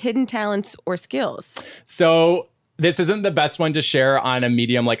have any hidden talents or skills? So this isn't the best one to share on a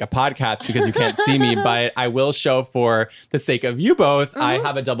medium like a podcast because you can't see me, but I will show for the sake of you both. I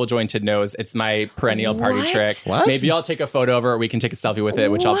have a double jointed nose. It's my perennial party What? trick. What? Maybe I'll take a photo of it or we can take a selfie with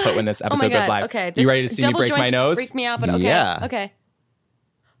it, which I'll put when this Oh my episode God. goes live. Okay. You ready to see me double break my joints nose? Freak me out, but okay. Yeah. Okay.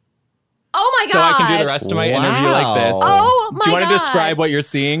 Oh my God. So I can do the rest of my interview like this. Oh my God. Do you want to describe what you're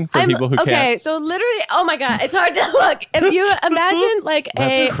seeing for people who okay, can't? so literally, oh my God, it's hard to look. If you imagine like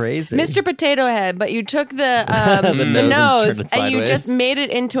That's a crazy. Mr. Potato Head, but you took the The nose and nose turned it and you sideways. just made it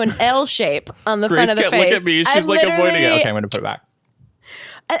into an L shape on the Grace front of the can't face. look at me. I She's like avoiding it. literally- Okay, I'm going to put it back.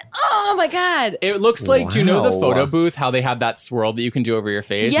 Oh my God. It looks like, do you know the Wow. photo booth, how they have that swirl that you can do over your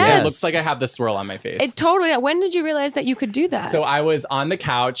face? Yes. It looks like I have the swirl on my face. It totally. When did you realize that you could do that? So I was on the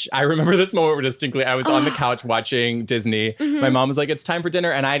couch. I remember this moment distinctly. I was on the couch watching Disney. Mm-hmm. My mom was like, "It's time for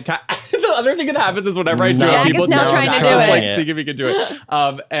dinner," and I had the other thing that happens is whenever I do Jack it, is people now know trying to that. do I was it. like, seeing if he could do it.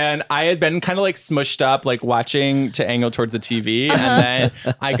 And I had been kind of like smushed up, like watching to angle towards the TV, and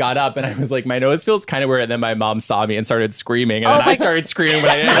then I got up and I was like, my nose feels kind of weird. And then my mom saw me and started screaming, and then I started screaming,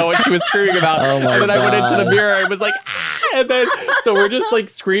 but I didn't know what she was screaming about. And then I went into the mirror and was like, ah! And then so we're just like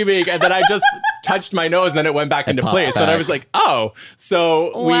screaming, and then I just touched my nose, and then it went back into place. And I was like, oh.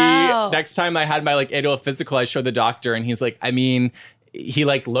 So Wow. next time I had my like annual physical, I showed the doctor, and he's like, I mean, he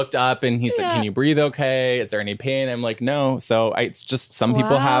like looked up and he's like, can you breathe okay? Is there any pain? I'm like, no. So it's just some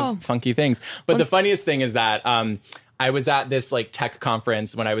people Wow. have funky things. But the funniest thing is that I was at this like tech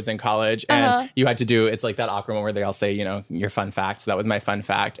conference when I was in college, and you had to do, it's like that awkward one where they all say, you know, your fun fact. So that was my fun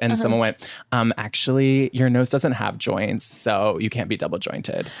fact. And someone went, actually, your nose doesn't have joints, so you can't be double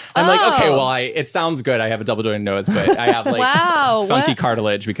jointed. I'm like, okay, well, it sounds good. I have a double jointed nose, but I have like Wow, funky what?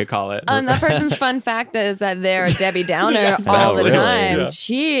 cartilage, we could call it. That person's fun fact is that they're a Debbie Downer Yeah, all the exactly. time. Yeah.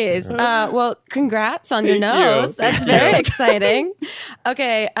 Jeez. Well, congrats on your Thank you. nose. That's Thank very you. exciting.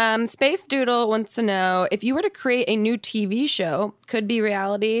 Okay. Space Doodle wants to know if you were to create a new TV show, could be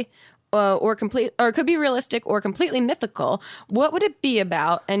reality or could be realistic or completely mythical. What would it be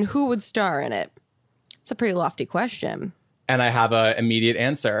about, and who would star in it? It's a pretty lofty question. And I have an immediate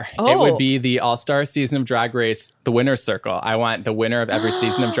answer. It Oh. would be the All-Star season of Drag Race, the winner's circle. I want the winner of every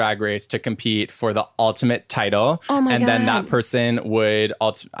season of Drag Race to compete for the ultimate title. Oh my and then God. that person would,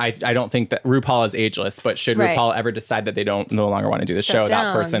 I don't think that RuPaul is ageless, but should Right. RuPaul ever decide that they no longer want to do the Step show, down.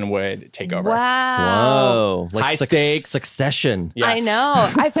 that person would take over. Wow. Whoa. Like High stakes. Succession. Yes. I know.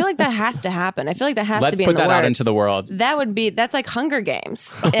 I feel like that has to happen. I feel like that has Let's to be put in the that out works. into the world. That's like Hunger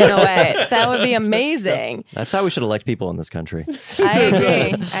Games in a way. That would be amazing. That's how we should elect people in this country.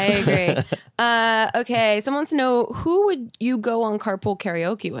 I agree. Okay. Someone wants to know, who would you go on carpool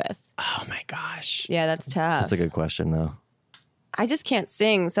karaoke with? Oh my gosh. Yeah, that's tough. That's a good question, though. I just can't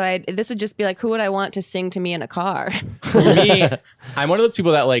sing, so this would just be like, who would I want to sing to me in a car? For me, I'm one of those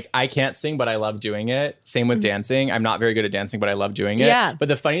people that like, I can't sing, but I love doing it. Same with dancing. I'm not very good at dancing, but I love doing it. Yeah. But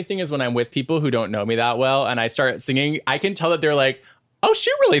the funny thing is when I'm with people who don't know me that well and I start singing, I can tell that they're like, oh,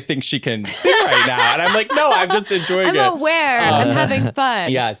 she really thinks she can sing right now. And I'm like, no, I'm just enjoying I'm it. aware. I'm having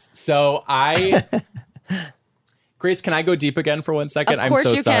fun. Yes. So Grace, can I go deep again for 1 second? Of course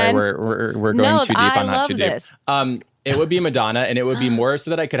I'm so you sorry. can. We're going No, too deep I on not love too this. deep. It would be Madonna, and it would be more so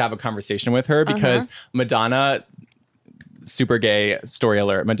that I could have a conversation with her because Madonna, super gay, story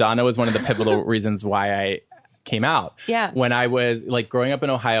alert, Madonna was one of the pivotal reasons why I came out. Yeah. When I was like growing up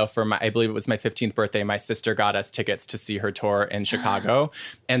in Ohio for I believe it was my 15th birthday, my sister got us tickets to see her tour in Chicago.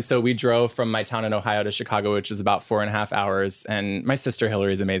 And so we drove from my town in Ohio to Chicago, which was about 4.5 hours. And my sister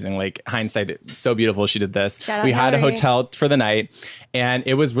Hillary is amazing. Like hindsight, so beautiful she did this. Shout out We had a Hillary. hotel for the night. And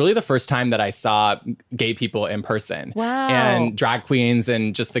it was really the first time that I saw gay people in person. Wow. And drag queens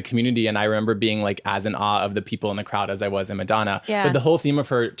and just the community. And I remember being like as in awe of the people in the crowd as I was in Madonna. Yeah. But the whole theme of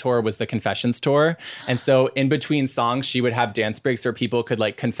her tour was the Confessions tour. And so in between songs, she would have dance breaks where people could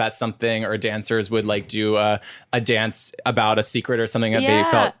like confess something, or dancers would like do a dance about a secret or something that Yeah. they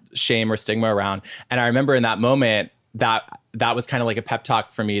felt shame or stigma around. And I remember in that moment that was kind of like a pep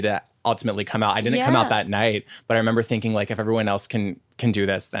talk for me to ultimately come out. I didn't come Yeah. out that night, but I remember thinking like, if everyone else can do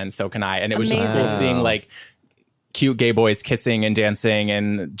this, then so can I. And it was just cool Amazing. seeing like cute gay boys kissing and dancing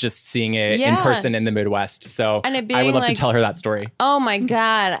and just seeing it in Yeah. person in the Midwest. So And it I being would love to like- tell her that story. Oh my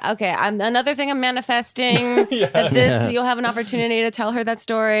God. Okay. Another thing I'm manifesting that you'll have an opportunity to tell her that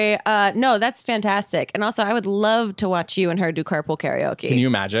story. No, that's fantastic. And also I would love to watch you and her do carpool karaoke. Can you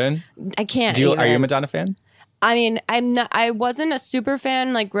imagine? I can't. Are you a even. Madonna fan? I mean, I wasn't a super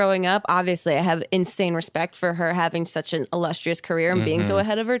fan like growing up. Obviously, I have insane respect for her having such an illustrious career and being so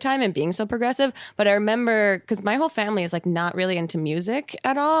ahead of her time and being so progressive. But I remember, because my whole family is like not really into music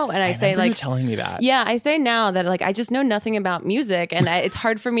at all, and I say remember you like, telling me that. yeah, I say now that like I just know nothing about music, and it's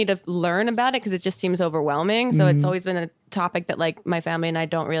hard for me to learn about it because it just seems overwhelming. So it's always been a topic that like my family and I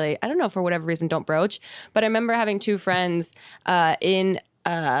don't really, I don't know, for whatever reason, don't broach. But I remember having two friends in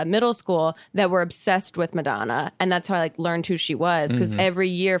middle school that were obsessed with Madonna, and that's how I like learned who she was, because every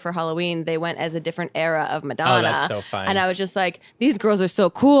year for Halloween they went as a different era of Madonna. Oh, that's so fun. And I was just like, these girls are so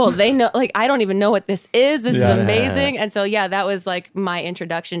cool. They know, like, I don't even know what this is. This is amazing. And so yeah, that was like my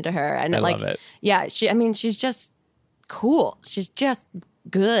introduction to her. And I like, love it. yeah, she's just cool. She's just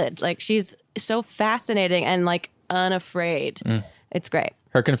good. Like she's so fascinating and like unafraid. It's great.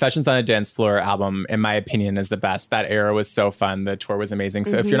 Her Confessions on a Dance Floor album, in my opinion, is the best. That era was so fun. The tour was amazing.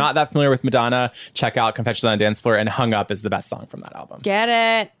 So if you're not that familiar with Madonna, check out Confessions on a Dance Floor, and Hung Up is the best song from that album. Get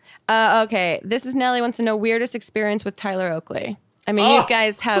it. Okay, this is Nelly wants to know weirdest experience with Tyler Oakley. I mean, you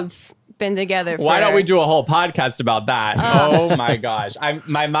guys have been together for... Why don't we do a whole podcast about that? Oh my gosh.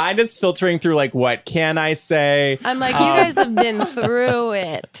 My mind is filtering through like, what can I say? I'm like, you guys have been through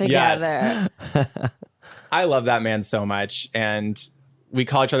it together. Yes. I love that man so much. And we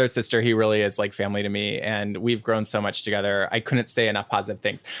call each other sister. He really is like family to me. And we've grown so much together. I couldn't say enough positive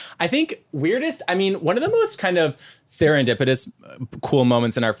things. I think weirdest, I mean, one of the most kind of serendipitous, cool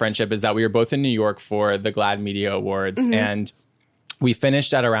moments in our friendship is that we were both in New York for the GLAAD Media Awards. And we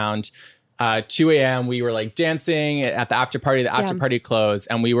finished at around 2 a.m. We were like dancing at the after party. The after party closed,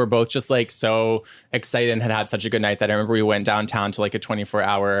 and we were both just like so excited and had such a good night that I remember we went downtown to like a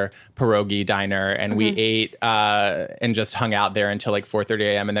 24-hour pierogi diner, and we ate and just hung out there until like 4:30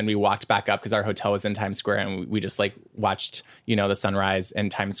 a.m. And then we walked back up because our hotel was in Times Square, and we just like watched, you know, the sunrise in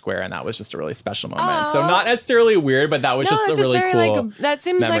Times Square, and that was just a really special moment. So not necessarily weird, but that was just a really cool that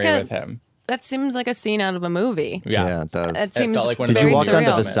seems memory like with him. That seems like a scene out of a movie. Yeah, it does. It seems felt like one of Did very you walk down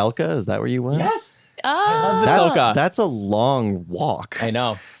to surreal. Veselka? Is that where you went? Yes. Oh, Veselka. That's a long walk. I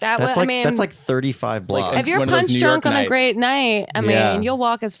know. That's like 35 blocks. if you're one of those punch New drunk York on a nights. great night, I mean, you'll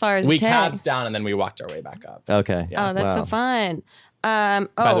walk as far as We it takes. cabbed down and then we walked our way back up. Okay. Oh, that's so fun. By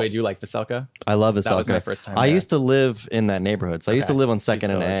the way, do you like Veselka? I love Veselka. That was my first time I there. used to live in that neighborhood. So I used to live on 2nd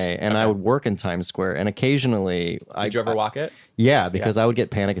and A, Village. and I would work in Times Square. And occasionally, Did you ever walk it? Yeah, because I would get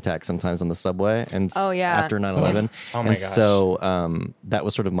panic attacks sometimes on the subway. And after 9/11. Oh my and gosh. so that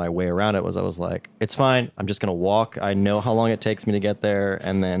was sort of my way around it. I was like, it's fine. I'm just gonna walk. I know how long it takes me to get there,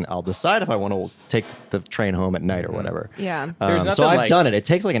 and then I'll decide if I want to take the train home at night or whatever. Yeah. There's So nothing I've like- done it. It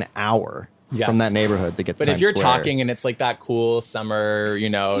takes like an hour. Yes. From that neighborhood to get to But Times if you're Square. talking and it's like that cool summer, you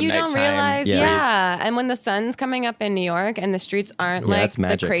know, You nighttime don't realize, Yeah. yeah. And when the sun's coming up in New York and the streets aren't like it's the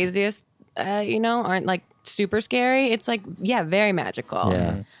magic. craziest, aren't like super scary, it's like, very magical.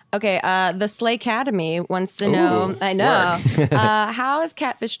 Yeah. Okay, the Slay Academy wants to know, I know, how has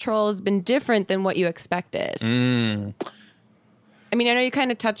Catfish Trolls been different than what you expected? I mean, I know you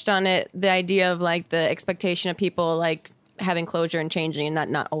kind of touched on it, the idea of like the expectation of people like having closure and changing and that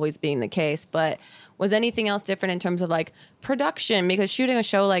not always being the case, but was anything else different in terms of like production? Because shooting a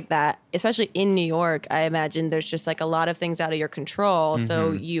show like that, especially in New York, I imagine there's just like a lot of things out of your control.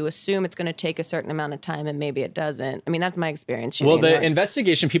 So you assume it's going to take a certain amount of time and maybe it doesn't. I mean, that's my experience shooting Well, in New the York.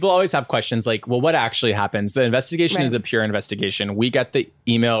 investigation, people always have questions like, well, what actually happens? The investigation Right. is a pure investigation. We get the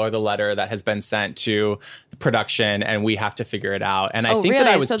email or the letter that has been sent to the production and we have to figure it out. And I think that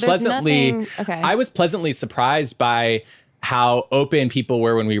really? I was So there's pleasantly, nothing- okay. I was pleasantly surprised by how open people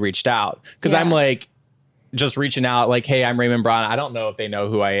were when we reached out. Because I'm Yeah. like, just reaching out like, hey, I'm Raymond Braun. I don't know if they know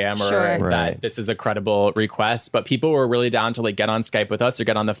who I am or Sure. that Right. this is a credible request, but people were really down to like get on Skype with us or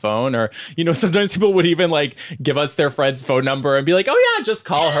get on the phone, or, you know, sometimes people would even like give us their friend's phone number and be like, oh yeah, just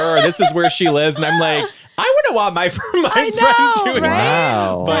call her. This is where she lives. And I'm like, I wouldn't want my friend doing right? that.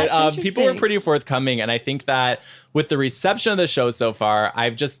 Wow. But That's people were interesting. pretty forthcoming. And I think that with the reception of the show so far,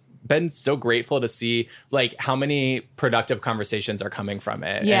 I've just been so grateful to see like how many productive conversations are coming from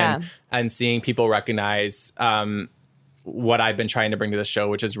it. Yeah. And seeing people recognize what I've been trying to bring to the show,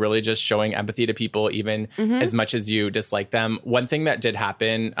 which is really just showing empathy to people, even as much as you dislike them. One thing that did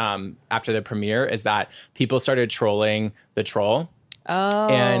happen after the premiere is that people started trolling the troll. Oh.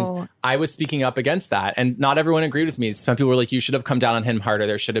 And I was speaking up against that. And not everyone agreed with me. Some people were like, you should have come down on him harder.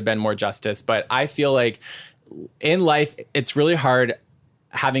 There should have been more justice. But I feel like in life, it's really hard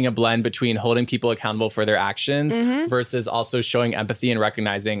having a blend between holding people accountable for their actions versus also showing empathy and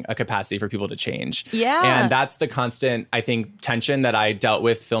recognizing a capacity for people to change. Yeah. And that's the constant, I think, tension that I dealt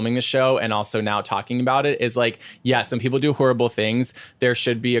with filming the show and also now talking about it is like, yes, when people do horrible things, there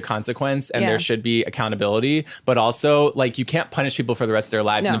should be a consequence and Yeah. there should be accountability, but also like you can't punish people for the rest of their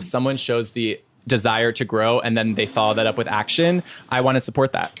lives. No. And if someone shows the desire to grow and then they follow that up with action, I want to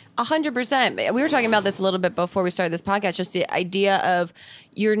support that. 100%. We were talking about this a little bit before we started this podcast. Just the idea of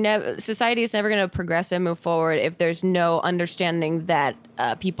society is never going to progress and move forward if there's no understanding that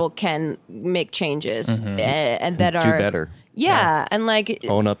people can make changes and that Do are better. Yeah, and like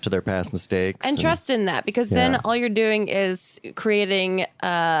Own up to their past mistakes. and trust in that because then Yeah. all you're doing is creating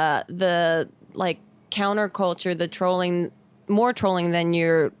the like counterculture, the trolling. More trolling than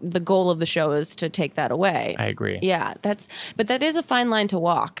the goal of the show is to take that away. I agree. Yeah, but that is a fine line to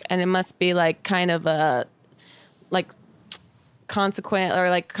walk, and it must be like kind of a consequent or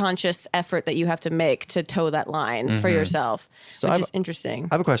like conscious effort that you have to make to toe that line for yourself, which is interesting.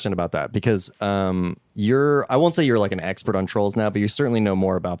 I have a question about that because I won't say you're like an expert on trolls now, but you certainly know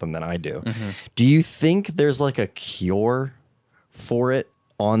more about them than I do. Do you think there's like a cure for it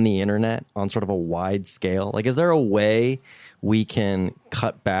on the internet on sort of a wide scale? Like, is there a way we can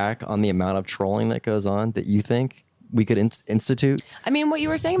cut back on the amount of trolling that goes on that you think we could institute? I mean, what you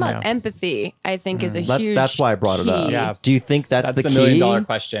were saying about empathy, I think, is a huge. That's why I brought it up. key. Yeah. Do you think that's the $1 key? million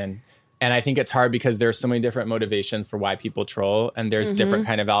question. And I think it's hard because there's so many different motivations for why people troll, and there's different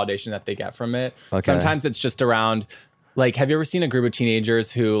kind of validation that they get from it. Okay. Sometimes it's just around, like, have you ever seen a group of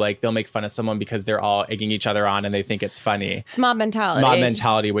teenagers who, like, they'll make fun of someone because they're all egging each other on and they think it's funny? It's mob mentality. Mob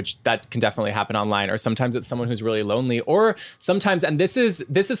mentality, which that can definitely happen online. Or sometimes it's someone who's really lonely. Or sometimes, and this is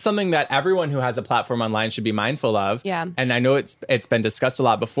something that everyone who has a platform online should be mindful of. Yeah. And I know it's been discussed a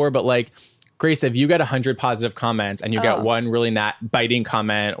lot before, but like, Grace, if you get 100 positive comments and you get one really biting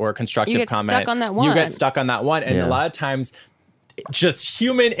comment or constructive You get comment, stuck on that one. you get stuck on that one. And a lot of times, just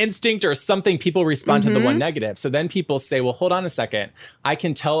human instinct or something, people respond to the one negative. So then people say, well, hold on a second. I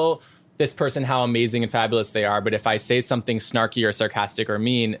can tell this person how amazing and fabulous they are, but if I say something snarky or sarcastic or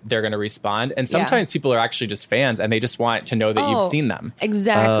mean, they're going to respond. And sometimes people are actually just fans and they just want to know that you've seen them.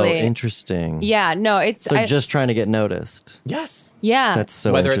 Exactly. Oh, interesting. Yeah, no, it's So just trying to get noticed. Yes. yeah. That's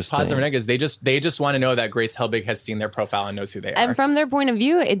so Whether it's interesting. positive or negative, they just want to know that Grace Helbig has seen their profile and knows who they are. And from their point of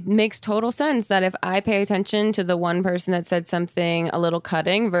view, it makes total sense that if I pay attention to the one person that said something a little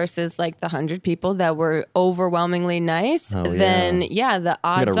cutting versus like the 100 people that were overwhelmingly nice, then the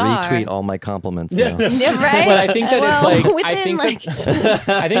I'm odds gonna are retweet all my compliments now. Yeah, right? But I think that it's like I within,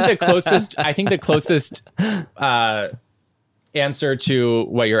 think the closest answer to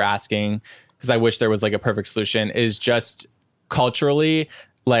what you're asking, because I wish there was like a perfect solution, is just culturally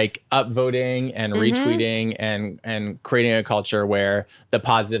like upvoting and retweeting and creating a culture where the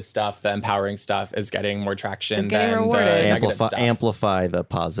positive stuff, the empowering stuff is getting more traction Is getting than rewarded. the negative stuff. Amplify the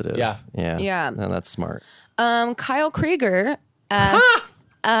positive. Yeah. Yeah. No, that's smart. Kyle Krieger asks,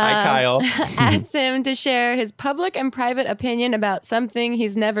 Hi, Kyle. asked him to share his public and private opinion about something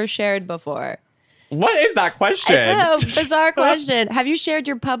he's never shared before. What is that question? It's a bizarre question. Have you shared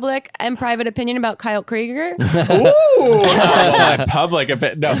your public and private opinion about Kyle Krieger? My public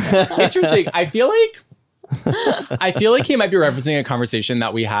no. Interesting. I feel like he might be referencing a conversation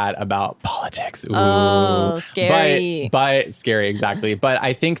that we had about politics. Ooh. Oh, scary. But scary, exactly. But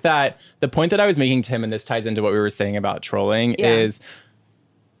I think that the point that I was making to him, and this ties into what we were saying about trolling, is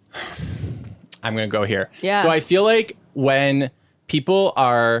I'm going to go here. Yeah. So I feel like when people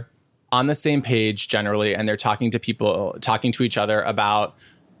are on the same page generally, and they're talking to each other about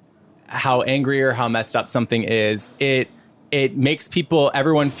how angry or how messed up something is, it makes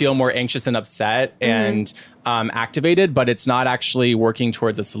everyone feel more anxious and upset and activated, but it's not actually working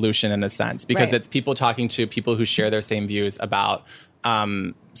towards a solution in a sense, because it's people talking to people who share their same views about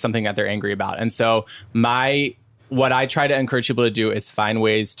something that they're angry about. And so what I try to encourage people to do is find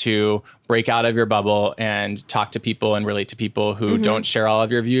ways to break out of your bubble and talk to people and relate to people who don't share all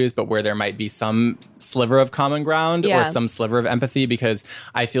of your views, but where there might be some sliver of common ground or some sliver of empathy, because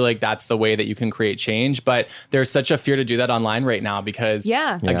I feel like that's the way that you can create change. But there's such a fear to do that online right now because,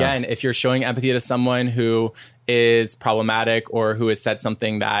 again, if you're showing empathy to someone who is problematic or who has said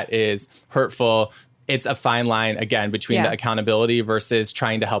something that is hurtful, it's a fine line, again, between the accountability versus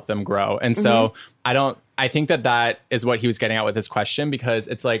trying to help them grow. And so I think that is what he was getting at with this question, because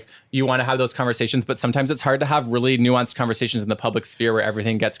it's like you want to have those conversations, but sometimes it's hard to have really nuanced conversations in the public sphere where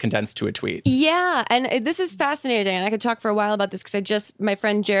everything gets condensed to a tweet. Yeah, and this is fascinating. And I could talk for a while about this because my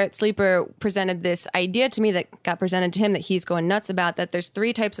friend Jarrett Sleeper presented this idea to me that got presented to him that he's going nuts about, that there's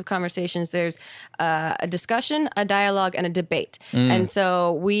 3 types of conversations. There's a discussion, a dialogue, and a debate. And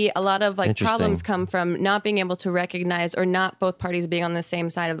so a lot of like problems come from not being able to recognize or not both parties being on the same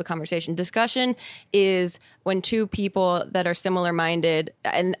side of the conversation. Discussion is when 2 people that are similar minded,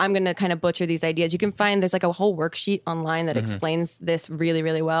 and I'm going to kind of butcher these ideas. You can find there's like a whole worksheet online that explains this really,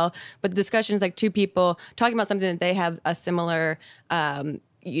 really well. But the discussion is like 2 people talking about something that they have a similar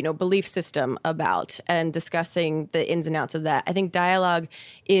belief system about and discussing the ins and outs of that. I think dialogue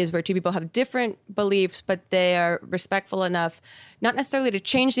is where 2 people have different beliefs, but they are respectful enough, not necessarily to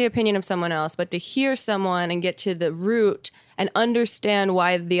change the opinion of someone else, but to hear someone and get to the root and understand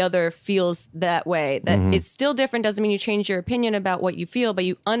why the other feels that way. That it's still different doesn't mean you change your opinion about what you feel, but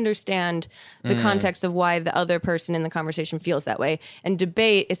you understand the context of why the other person in the conversation feels that way. And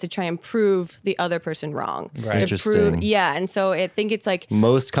debate is to try and prove the other person wrong. Right. Interesting. And so I think it's like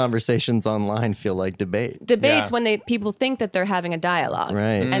Most conversations online feel like debate. debates when people think that they're having a dialogue.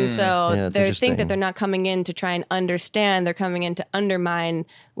 Right. And so Yeah, it's they interesting. think that they're not coming in to try and understand. They're coming in to undermine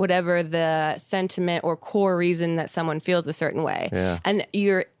whatever the sentiment or core reason that someone feels a certain way. Yeah. And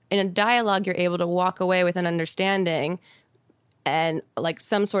you're in a dialogue, you're able to walk away with an understanding and like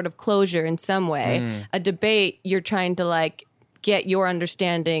some sort of closure in some way. A debate, you're trying to like get your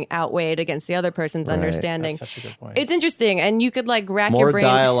understanding outweighed against the other person's understanding. That's such a good point. It's interesting, and you could like rack More your brain.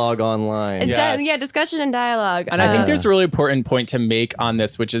 dialogue online. Yes. Discussion and dialogue. And I think there's a really important point to make on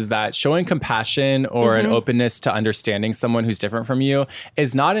this, which is that showing compassion or an openness to understanding someone who's different from you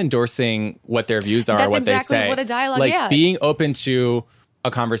is not endorsing what their views are or That's what exactly they say. what a dialogue- like yeah. being open to a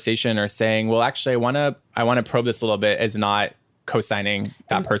conversation or saying, well, actually, I want to probe this a little bit is not co-signing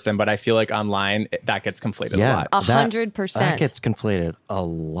that person, but I feel like online that gets conflated a lot. 100%. That gets conflated a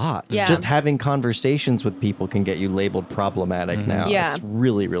lot. Yeah. Just having conversations with people can get you labeled problematic now. Yeah. It's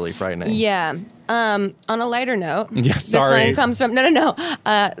really, really frightening. Yeah. On a lighter note, Yeah, this sorry. one comes from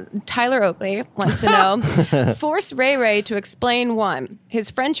Tyler Oakley wants to know: force Ray Ray to explain one,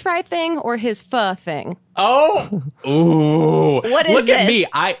 his French fry thing or his pho thing. Oh, ooh! What is Look at this? me.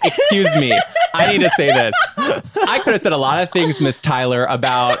 Excuse me. I need to say this. I could have said a lot of things, Miss Tyler,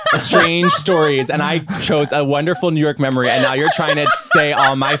 about strange stories, and I chose a wonderful New York memory, and now you're trying to say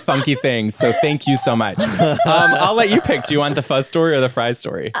all my funky things. So thank you so much. I'll let you pick. Do you want the fuzz story or the fry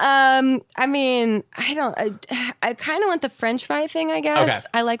story? I mean, I kind of want the French fry thing, I guess.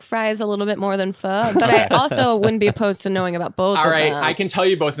 Okay. I like fries a little bit more than pho, but I also wouldn't be opposed to knowing about both All of right, them. I can tell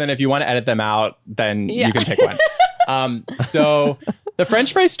you both, and then if you want to edit them out, then Yeah. you can pick one. So the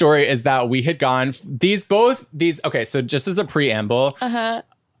French fry story is that we had gone okay, so just as a preamble, have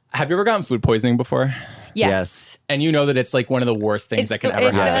you ever gotten food poisoning before? Yes. And you know that it's like one of the worst things that can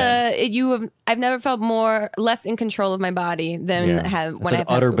ever happen. I've never felt less in control of my body than Yeah. have It's when an I've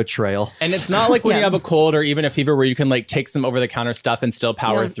had utter food. betrayal. And it's not like when Yeah. you have a cold or even a fever where you can like take some over the counter stuff and still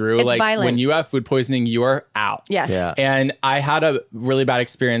power No, through. it's Like violent. when you have food poisoning, you are out. Yes. Yeah. And I had a really bad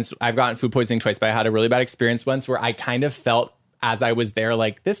experience. I've gotten food poisoning twice, but I had a really bad experience once where I kind of felt as I was there,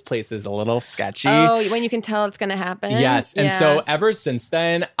 like this place is a little sketchy. Oh, when you can tell it's going to happen. Yes. And Yeah. so ever since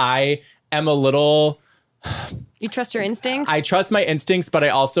then, I am a little, You trust your instincts? I trust my instincts, but I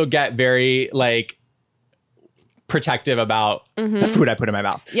also get very like protective about the food I put in my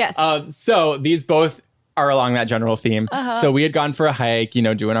mouth. Yes. So these both are along that general theme. So we had gone for a hike,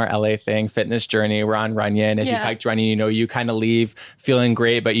 doing our LA thing, fitness journey. We're on Runyon. If you've Yeah. hiked Runyon, you kind of leave feeling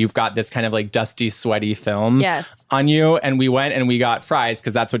great, but you've got this kind of like dusty, sweaty film Yes. on you. And we went and we got fries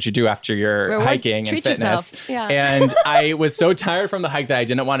because that's what you do after you're Reward- hiking and treat fitness. yourself. Yeah. And I was so tired from the hike that I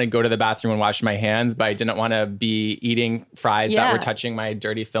didn't want to go to the bathroom and wash my hands, but I didn't want to be eating fries that Yeah. were touching my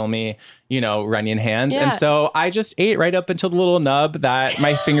dirty, filmy, Runyon hands. Yeah. And so I just ate right up until the little nub that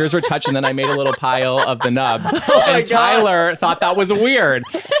my fingers were touching. Then I made a little pile of the nubs. And Tyler thought that was weird.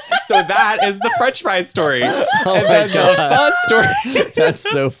 So that is the French fry story. And then the fuzz story. That's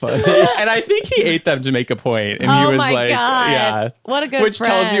so funny. And I think he ate them to make a point. And Oh he was my like, God. yeah. What a good Which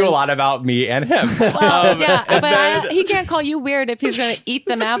tells you a friend. lot about me and him. Yeah, and but then- he can't call you weird if he's going to eat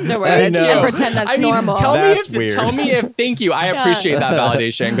them afterwards I know. and pretend that's I mean, normal. That's weird. Tell me if, thank you. I appreciate that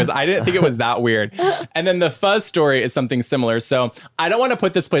validation because I didn't think it was that weird. And then the fuzz story is something similar. So I don't want to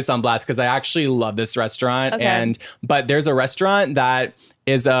put this place on blast because I actually love this restaurant. Okay. But there's a restaurant that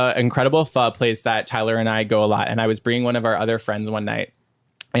is an incredible pho place that Tyler and I go a lot. And I was bringing one of our other friends one night.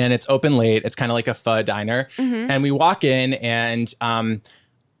 And it's open late. It's kind of like a pho diner. And we walk in and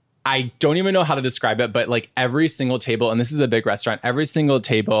I don't even know how to describe it, but like every single table, and this is a big restaurant, every single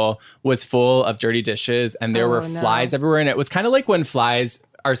table was full of dirty dishes and there were no. flies everywhere. And it was kind of like when flies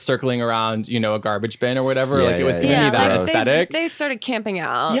are circling around, a garbage bin or whatever. Yeah, like it was yeah, giving me that gross. aesthetic. They started camping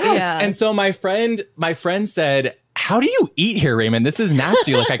out. Yes. Yeah. And so my friend said, how do you eat here, Raymond? This is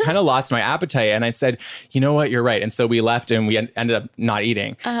nasty. Like I kind of lost my appetite. And I said, you know what? You're right. And so we left and we ended up not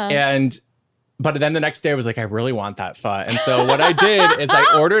eating. But then the next day I was like, I really want that pho. And so what I did is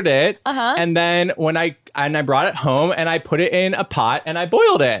I ordered it. And then when I I brought it home and I put it in a pot and I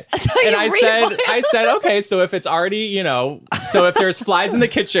boiled it. So and you I said, okay, so if it's already, so if there's flies in the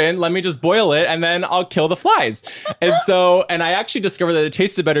kitchen, let me just boil it and then I'll kill the flies. And I actually discovered that it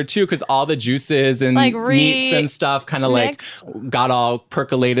tasted better too because all the juices and meats and stuff kind of like got all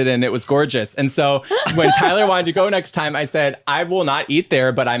percolated and it was gorgeous. And so when Tyler wanted to go next time, I said, I will not eat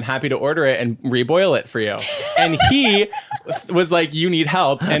there, but I'm happy to order it and reboil it for you. And he was like, you need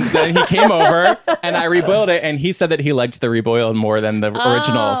help. And so then he came over and I reboiled it. And he said that he liked the reboiled more than the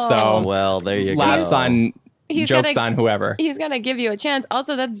original. So well, there you go. Laughs on jokes on whoever. He's gonna give you a chance.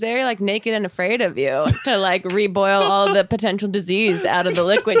 Also, that's very like naked and afraid of you to like reboil all the potential disease out of the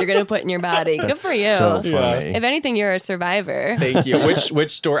liquid you're gonna put in your body. Good for you. So funny. If anything, you're a survivor. Thank you.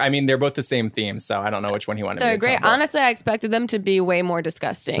 Which store? I mean, they're both the same theme, so I don't know which one he wanted. They're me to great. tell, Honestly, I expected them to be way more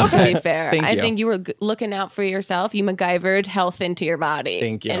disgusting. To be fair, Thank I you. think you were looking out for yourself. You MacGyvered health into your body.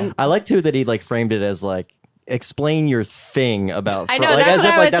 Thank you. And I like too that he like framed it as like explain your thing about I know, like that's as what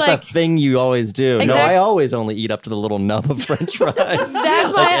if I like was that's like- a thing you always do. No, Exact- I always only eat up to the little nub of French fries. That's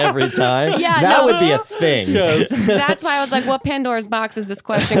like why every time. Yeah, that no. would be a thing. that's why I was like, what Pandora's box is this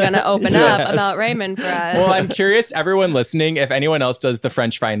question going to open up about Raymond for us? Well, I'm curious, everyone listening, if anyone else does the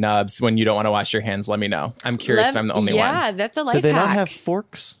French fry nubs when you don't want to wash your hands, let me know. I'm curious if I'm the only one. Yeah, that's a life Did they hack. not have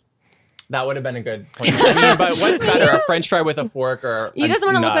forks? That would have been a good point. I mean, but what's better, a French fry with a fork or He doesn't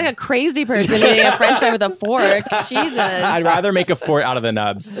want to look nub? like a crazy person eating a French fry with a fork. Jesus. I'd rather make a fort out of the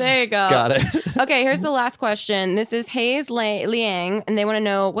nubs. There you go. Got it. Okay, here's the last question. This is Hayes Liang, and they want to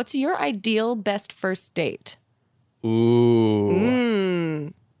know, what's your ideal best first date?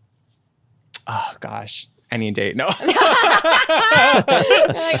 Ooh. Oh, gosh. Any date. No. You're like,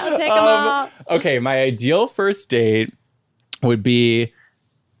 I'll take them all. Okay, my ideal first date would be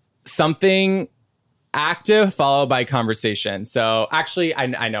something active followed by conversation. So actually,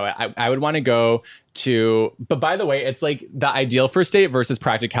 I know it. I would want to go to, but by the way, it's like the ideal first date versus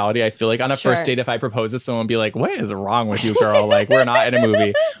practicality. I feel like on a first date, if I propose to someone, be like, what is wrong with you, girl? Like, we're not in a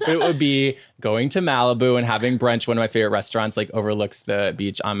movie. It would be going to Malibu and having brunch. One of my favorite restaurants like overlooks the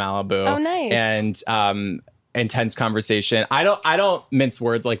beach on Malibu. Oh, nice. And intense conversation. I don't mince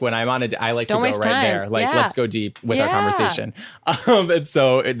words. Like when I'm on I like Don't to go waste right time. there. Like Yeah. let's go deep with our Yeah. conversation. And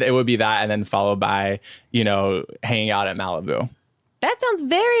so it would be that, and then followed by hanging out at Malibu. That sounds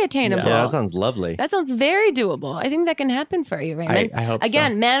very attainable. Yeah, that sounds lovely. That sounds very doable. I think that can happen for you, Raymond. I hope so.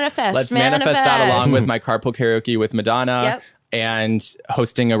 Again, manifest. Let's manifest that along with my carpool karaoke with Madonna Yep. and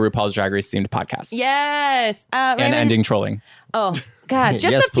hosting a RuPaul's Drag Race themed podcast Yes. and Raymond, ending trolling. Oh, God. Just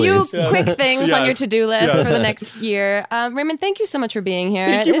Yes, a few please. quick things on your Yes. to-do list for the next year. Raymond, thank you so much for being here.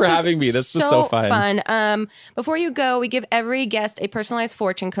 Thank you This for was having me. This was so fun. Before you go, we give every guest a personalized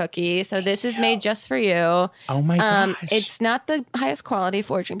fortune cookie. So this is made just for you. Oh my gosh. It's not the highest quality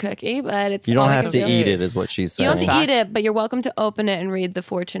fortune cookie, but it's You don't always have to gonna be- eat it, is what she's You saying. don't have to eat it, but you're welcome to open it and read the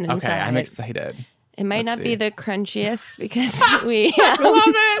fortune inside. Okay, I'm excited. It might Let's not be see. the crunchiest because we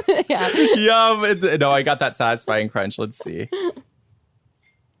love it. yeah. Yum. No, I got that satisfying crunch. Let's see.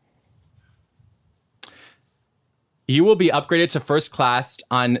 You will be upgraded to first class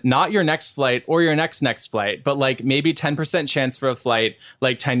on not your next flight or your next flight, but like maybe 10% chance for a flight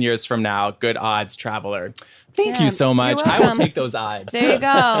like 10 years from now. Good odds, traveler. Thank Yeah, you so much. you're I will welcome. take those odds. There you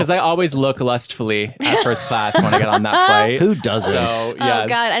go. Because I always look lustfully at first class when I get on that flight. Who doesn't? So, Oh yes.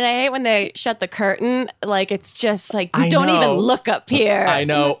 God! And I hate when they shut the curtain. Like it's just like you I don't even know. look up here. I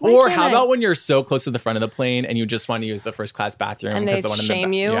know. Why Or can't how I? about when you're so close to the front of the plane and you just want to use the first class bathroom? And 'cause they the one in the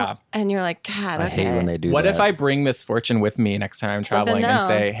shame ba- you, Yeah. and you're like, God, I okay. hate when they do What that. if I bring this fortune with me next time I'm traveling and no.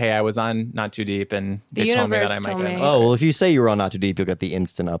 say, hey, I was on Not Too Deep and The they told me that universe I might told get me. Oh, well, if you say you were on Not Too Deep, you'll get the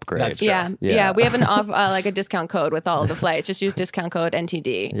instant upgrade. That's true. Yeah, Yeah. yeah. We have an off like a discount code with all of the flights. Just use discount code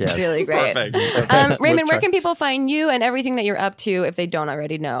NTD. Yes. It's really great. Perfect. Raymond, where We'll can people find you and everything that you're up to if they don't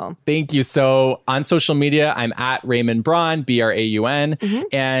already know? Thank you. So on social media, I'm at Raymond Braun, BRAUN. Mm-hmm.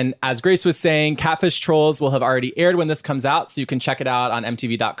 And as Grace was saying, Catfish Trolls will have already aired when this comes out. So you can check it out on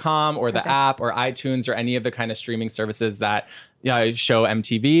MTV.com or the app or iTunes or any of the kind of streaming services that show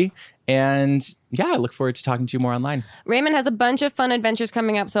MTV. And yeah, I look forward to talking to you more online. Raymond has a bunch of fun adventures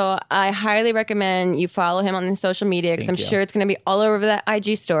coming up, so I highly recommend you follow him on his social media because I'm Thank you. sure it's going to be all over that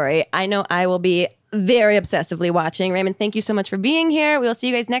IG story. I know I will be very obsessively watching. Raymond, thank you so much for being here. We'll see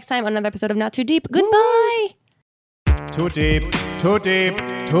you guys next time on another episode of Not Too Deep. Goodbye. Too deep, too deep,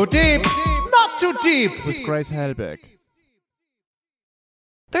 too deep, not too deep. With Grace Helbig.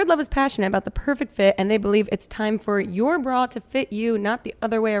 Third Love is passionate about the perfect fit, and they believe it's time for your bra to fit you, not the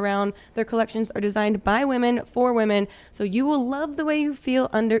other way around. Their collections are designed by women for women, so you will love the way you feel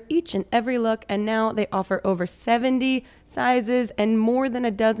under each and every look. And now they offer over 70 sizes and more than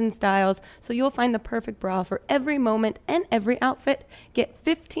a dozen styles, so you'll find the perfect bra for every moment and every outfit. Get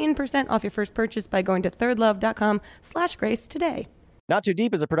 15% off your first purchase by going to thirdlove.com/grace today. Not Too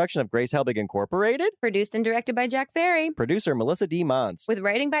Deep is a production of Grace Helbig Incorporated. Produced and directed by Jack Ferry. Producer Melissa D. Mons. With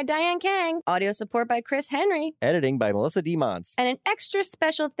writing by Diane Kang. Audio support by Chris Henry. Editing by Melissa D. Mons. And an extra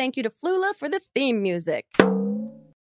special thank you to Flula for the theme music.